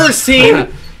you ever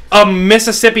seen a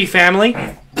Mississippi family?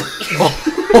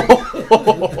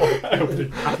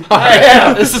 I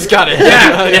have. This has got it.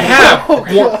 Yeah, you have.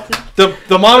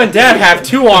 The mom and dad have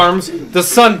 2 arms. The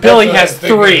son Billy has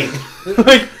 3.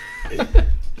 Like,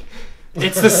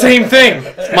 it's the same thing.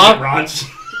 Mom, Ranch.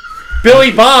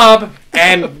 Billy Bob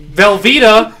and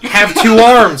Velveeta have 2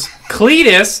 arms.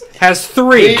 Cletus has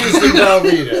 3. Please and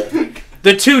Velveeta.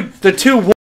 The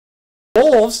two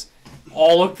wolves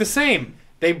all look the same.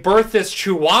 They birthed this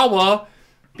Chihuahua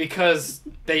because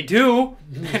they do,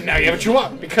 and now you have a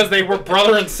Chihuahua because they were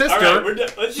brother and sister. All right, we're done.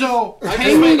 Let's So,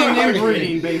 taming and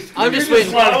inbreeding, basically. I'm just You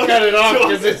waiting. want to cut it off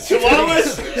because it's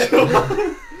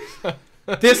Chihuahuas.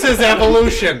 This is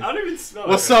evolution. I don't even smell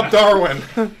What's it. up, Darwin?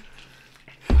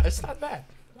 It's not bad.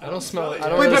 I don't smell it. I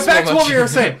don't Wait, really but back smell to what much. we were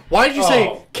saying. Why did you say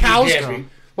Oh, cows? you can't be.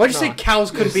 Why did you say No.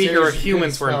 cows couldn't be here if You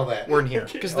humans couldn't smell that. weren't here?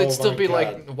 Because Oh they'd my still be God.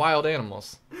 like wild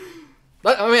animals.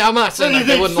 I mean, I'm not saying Then like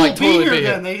they they'd wouldn't like still be totally here be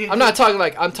then. here. They- I'm not talking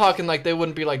like I'm talking like they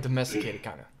wouldn't be like domesticated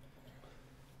kind of.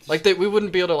 Like we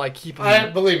wouldn't be able to like keep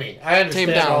them. Believe me, I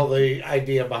understand down. all the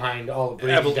idea behind all the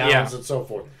breeding Yeah. downs and so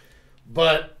forth.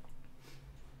 But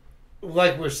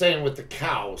like we're saying with the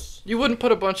cows. You wouldn't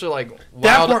put a bunch of, like,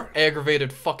 wild,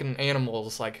 aggravated fucking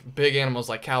animals, like, big animals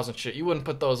like cows and shit. You wouldn't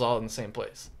put those all in the same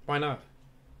place. Why not?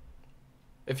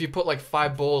 If you put, like,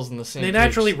 5 bulls in the same They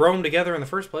naturally roam together in the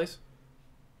first place.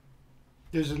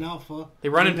 There's an alpha. They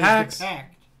run in packs.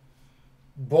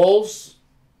 Bulls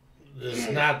is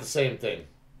not the same thing.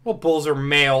 Well, bulls are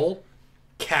male.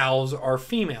 Cows are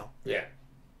female. Yeah.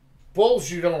 Bulls,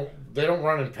 they don't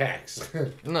run in packs.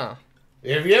 No.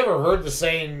 Have you ever heard the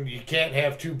saying, you can't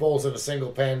have 2 bulls in a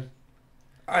single pen?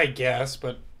 I guess,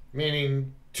 but...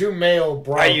 Meaning 2 male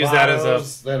I use that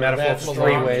as a metaphor for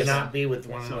 3 ways. Cannot be with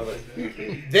one another.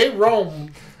 They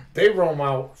roam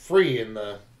out free in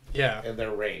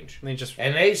their range.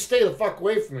 And they stay the fuck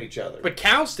away from each other. But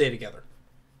cows stay together.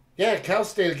 Yeah, cows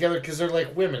stay together because they're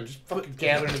like women, just fucking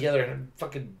gathering together and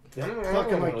fucking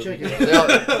like chickens.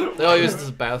 They all use this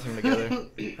bathroom together.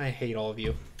 I hate all of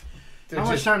you. How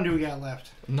much time do we got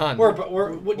left? None. You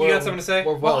got something to say?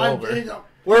 We're well over.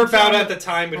 We're about at the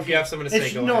time, but if you have something to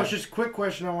say, go ahead. It's just a quick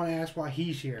question I want to ask while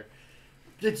he's here.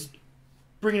 It's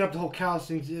bringing up the whole cows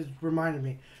thing. It reminded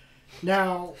me.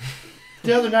 Now,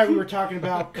 the other night we were talking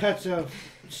about cuts of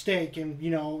steak and,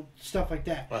 stuff like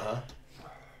that. Uh-huh.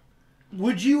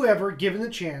 Would you ever, given the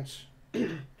chance,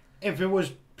 if it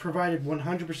was provided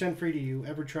 100% free to you,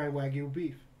 ever try Wagyu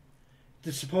beef?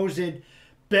 The supposed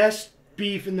best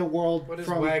beef in the world. What is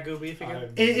Wagyu beef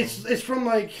again? It's from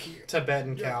like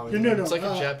Tibetan cow. No. It's like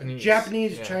a Japanese.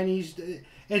 Japanese, yeah. Chinese.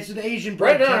 It's an Asian.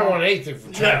 Right now, I don't want anything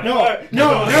from China.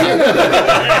 No.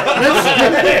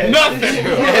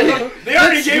 Nothing. They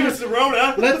already gave us the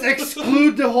Rona. Let's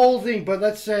exclude the whole thing, but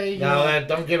let's say.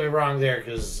 Don't get me wrong there,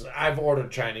 because I've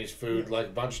ordered Chinese food like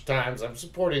a bunch of times. I'm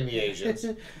supporting the Asians.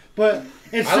 But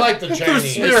I like the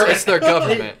Chinese. It's their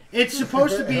government. It's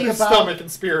supposed to be about stomach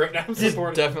and spirit. I'm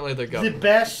definitely the government. The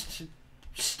best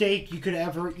steak you could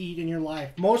ever eat in your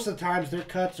life. Most of the times, their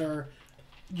cuts are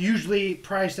usually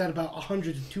priced at about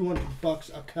 $100 to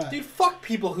 $200 a cut. Dude, fuck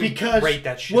people who rate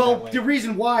that shit. Well, that way. the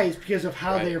reason why is because of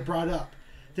how they are brought up.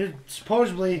 They're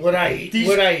supposedly would I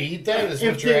eat that? Is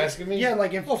what you're asking me? Yeah,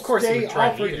 like if of course they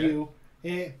offered you,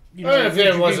 if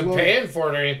it wasn't paying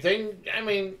for it or anything, I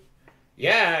mean,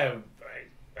 yeah,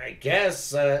 I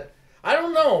guess. I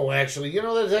don't know. Actually,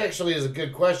 that actually is a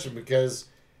good question, because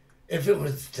if it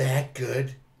was that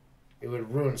good, it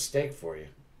would ruin steak for you.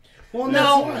 Well,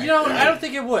 no, I don't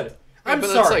think it would. I'm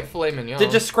sorry. It's like filet mignon. The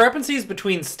discrepancies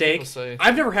between steak.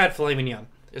 I've never had filet mignon.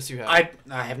 Yes, you have.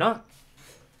 I have not.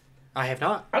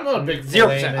 I'm not a big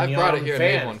 0%. I brought it here and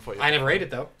made one for you. I never ate it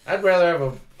though. I'd rather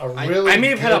have a really I may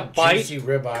have had a bite. juicy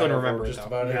ribeye. Couldn't remember just it,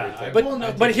 about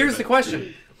everything. But here's the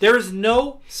question: there is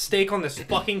no steak on this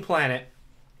fucking planet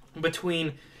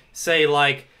between, say,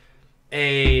 like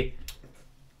a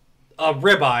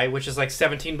ribeye, which is like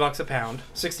 $17 a pound,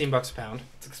 $16 a pound.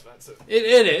 It's expensive.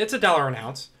 It's $1 an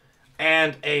ounce,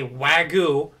 and a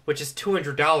Wagyu, which is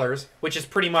 $200, which is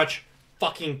pretty much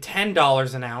fucking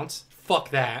 $10 an ounce.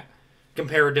 Fuck that.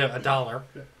 Compared to $1,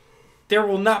 there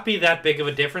will not be that big of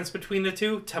a difference between the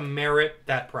two to merit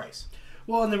that price.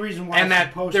 Well, and the reason why, and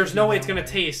that there's no way it's going to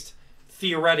taste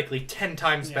theoretically 10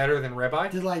 times better than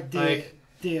ribeye.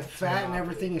 The fat and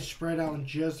everything is spread out in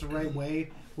just the right way,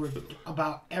 where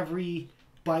about every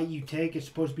bite you take is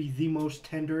supposed to be the most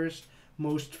tenderest,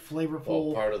 most flavorful.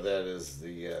 Well, part of that is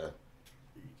the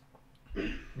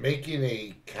making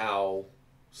a cow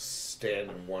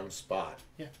stand in one spot.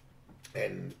 Yeah.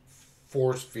 And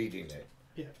force feeding it.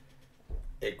 Yeah.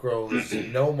 It grows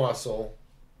no muscle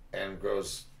and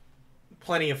grows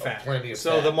plenty of fat. Plenty of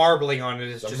so fat. the marbling on it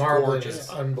is just gorgeous. Is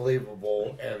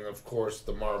unbelievable, and of course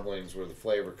the marbling's where the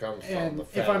flavor comes from. The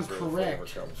fat if I'm is where correct, the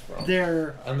flavor comes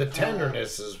from. And the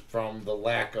tenderness is from the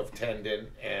lack of tendon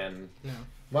and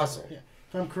muscle. Yeah.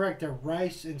 If I'm correct, they're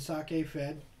rice and sake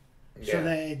fed, so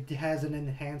that it has an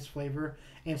enhanced flavor,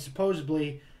 and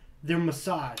supposedly they're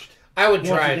massaged. I would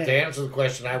try it. To answer the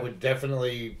question, I would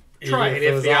definitely try it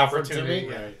if the opportunity.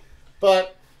 Right.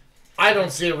 But I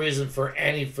don't see a reason for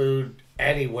any food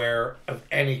anywhere of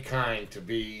any kind to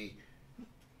be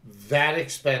that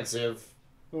expensive.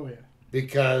 Oh yeah.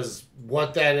 Because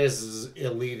what that is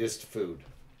elitist food.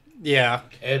 Yeah.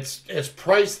 It's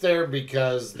priced there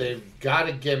because they've got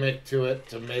a gimmick to it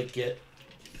to make it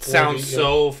sound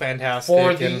so fantastic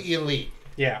for the elite.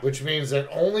 Yeah. Which means that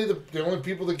only the only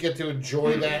people that get to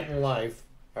enjoy that in life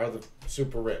are the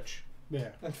super rich. Yeah.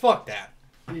 And fuck that.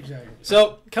 Exactly.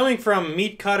 So, coming from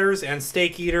meat cutters and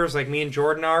steak eaters like me and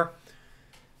Jordan are,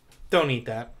 don't eat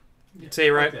that. Say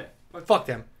it right? Fuck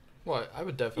them. What? I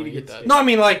would definitely eat that. No, I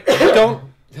mean, like, don't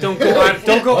Don't go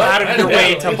out of your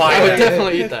way to buy I would that.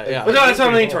 definitely eat that. Yeah. But no, that's what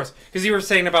I'm leaning towards. Because you were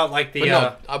saying about like the. But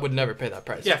no, I would never pay that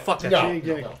price. Yeah, fuck that.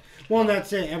 No. Well,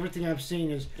 that's it. Everything I've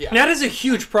seen is. Yeah. And that is a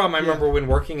huge problem. I remember when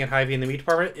working at Hy-Vee in the meat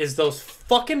department. Is those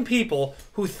fucking people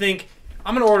who think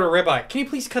I'm gonna order a ribeye. Can you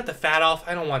please cut the fat off?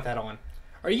 I don't want that on.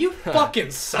 Are you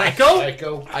fucking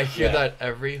psycho? I hear that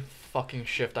every fucking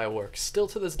shift I work. Still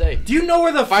to this day. Do you know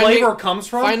where the flavor comes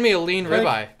from? Find me a lean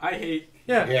ribeye. I hate.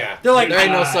 Yeah. They're like, there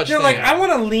ain't no such they're thing. like, I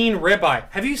want a lean ribeye.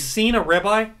 Have you seen a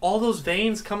ribeye? All those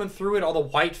veins coming through it, all the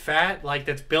white fat, like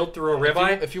that's built through a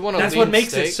ribeye. If you want a that's lean what makes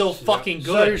steak, it so fucking good.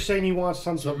 So you're saying you want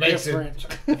something different?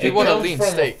 If you want a lean from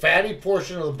steak, a fatty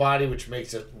portion of the body, which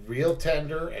makes it real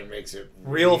tender and makes it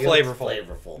real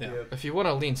flavorful. Yeah. if you want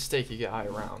a lean steak, you get high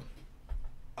around.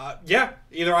 Yeah,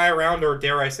 either I around or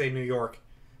dare I say New York.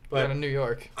 But But in New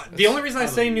York, the only reason I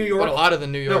say New York, but a lot of the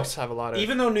New Yorks have a lot of.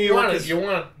 even though New You York want, is, you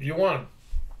want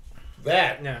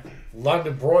that yeah,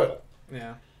 London broil.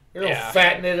 yeah, You don't Yeah.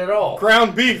 fatten it at all.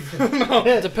 ground beef. No.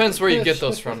 It depends where you get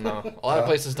those from, though. A lot of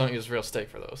places don't use real steak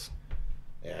for those.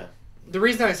 Yeah. The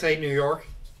reason I say New York,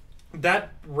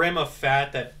 that rim of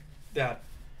fat that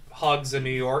hugs a New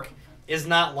York is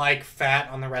not like fat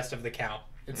on the rest of the cow.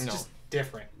 It's No. just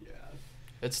different. Yeah.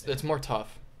 It's more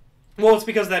tough. Well, it's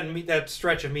because that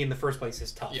stretch of meat in the first place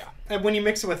is tough. Yeah. And when you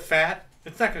mix it with fat,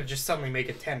 it's not going to just suddenly make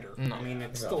it tender. No. I mean,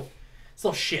 it's No.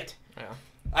 still shit. Yeah.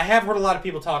 I have heard a lot of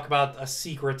people talk about a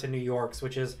secret to New York's,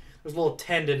 which is there's a little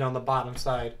tendon on the bottom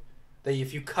side that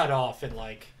if you cut off, it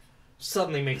like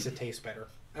suddenly makes it taste better.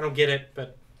 I don't get it,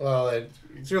 but Well, it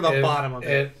it's near the bottom of it.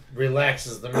 It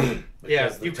relaxes the meat. Yeah,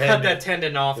 because the you cut that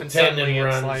tendon off, the and tendon suddenly it's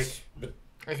runs like,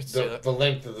 I could see that. the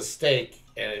length of the steak,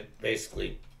 and it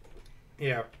basically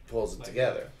yeah. pulls it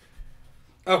together.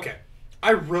 Okay,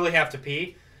 I really have to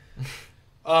pee.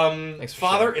 Thanks for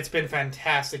Father, sharing. it's been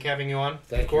fantastic having you on.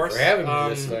 Thank of course. you for having me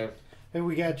this time. Hey,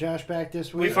 we got Josh back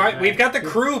this week. We've got the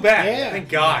crew back. Yeah. Thank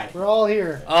God. We're all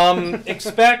here.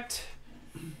 Expect,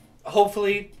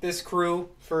 hopefully, this crew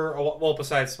for well,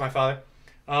 besides my father.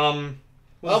 I'll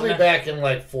be back in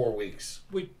like 4 weeks.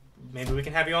 Maybe we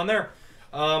can have you on there.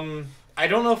 I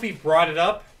don't know if he brought it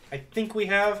up. I think we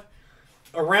have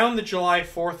around the July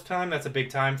 4th time. That's a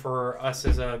big time for us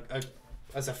as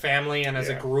a family and as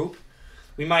a group.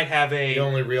 We might have The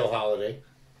only real holiday.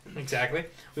 Exactly.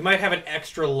 We might have an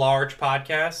extra large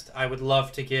podcast. I would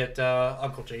love to get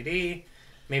Uncle JD,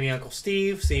 maybe Uncle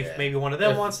Steve, see if maybe one of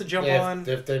them wants to jump on.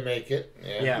 If they make it.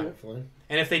 Yeah. Hopefully.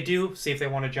 And if they do, see if they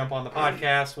want to jump on the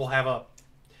podcast. We'll have a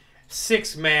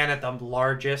 6-man at the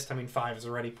largest. I mean, 5 is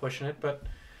already pushing it, but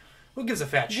who gives a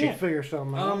fat We'll shit? figure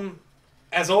something out.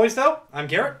 As always, though, I'm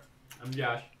Garrett. I'm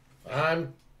Josh.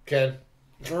 I'm Ken.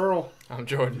 Earl. I'm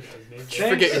Jordan. His name. Did you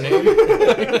forget your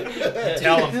name?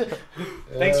 Tell him.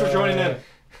 Thanks for joining in.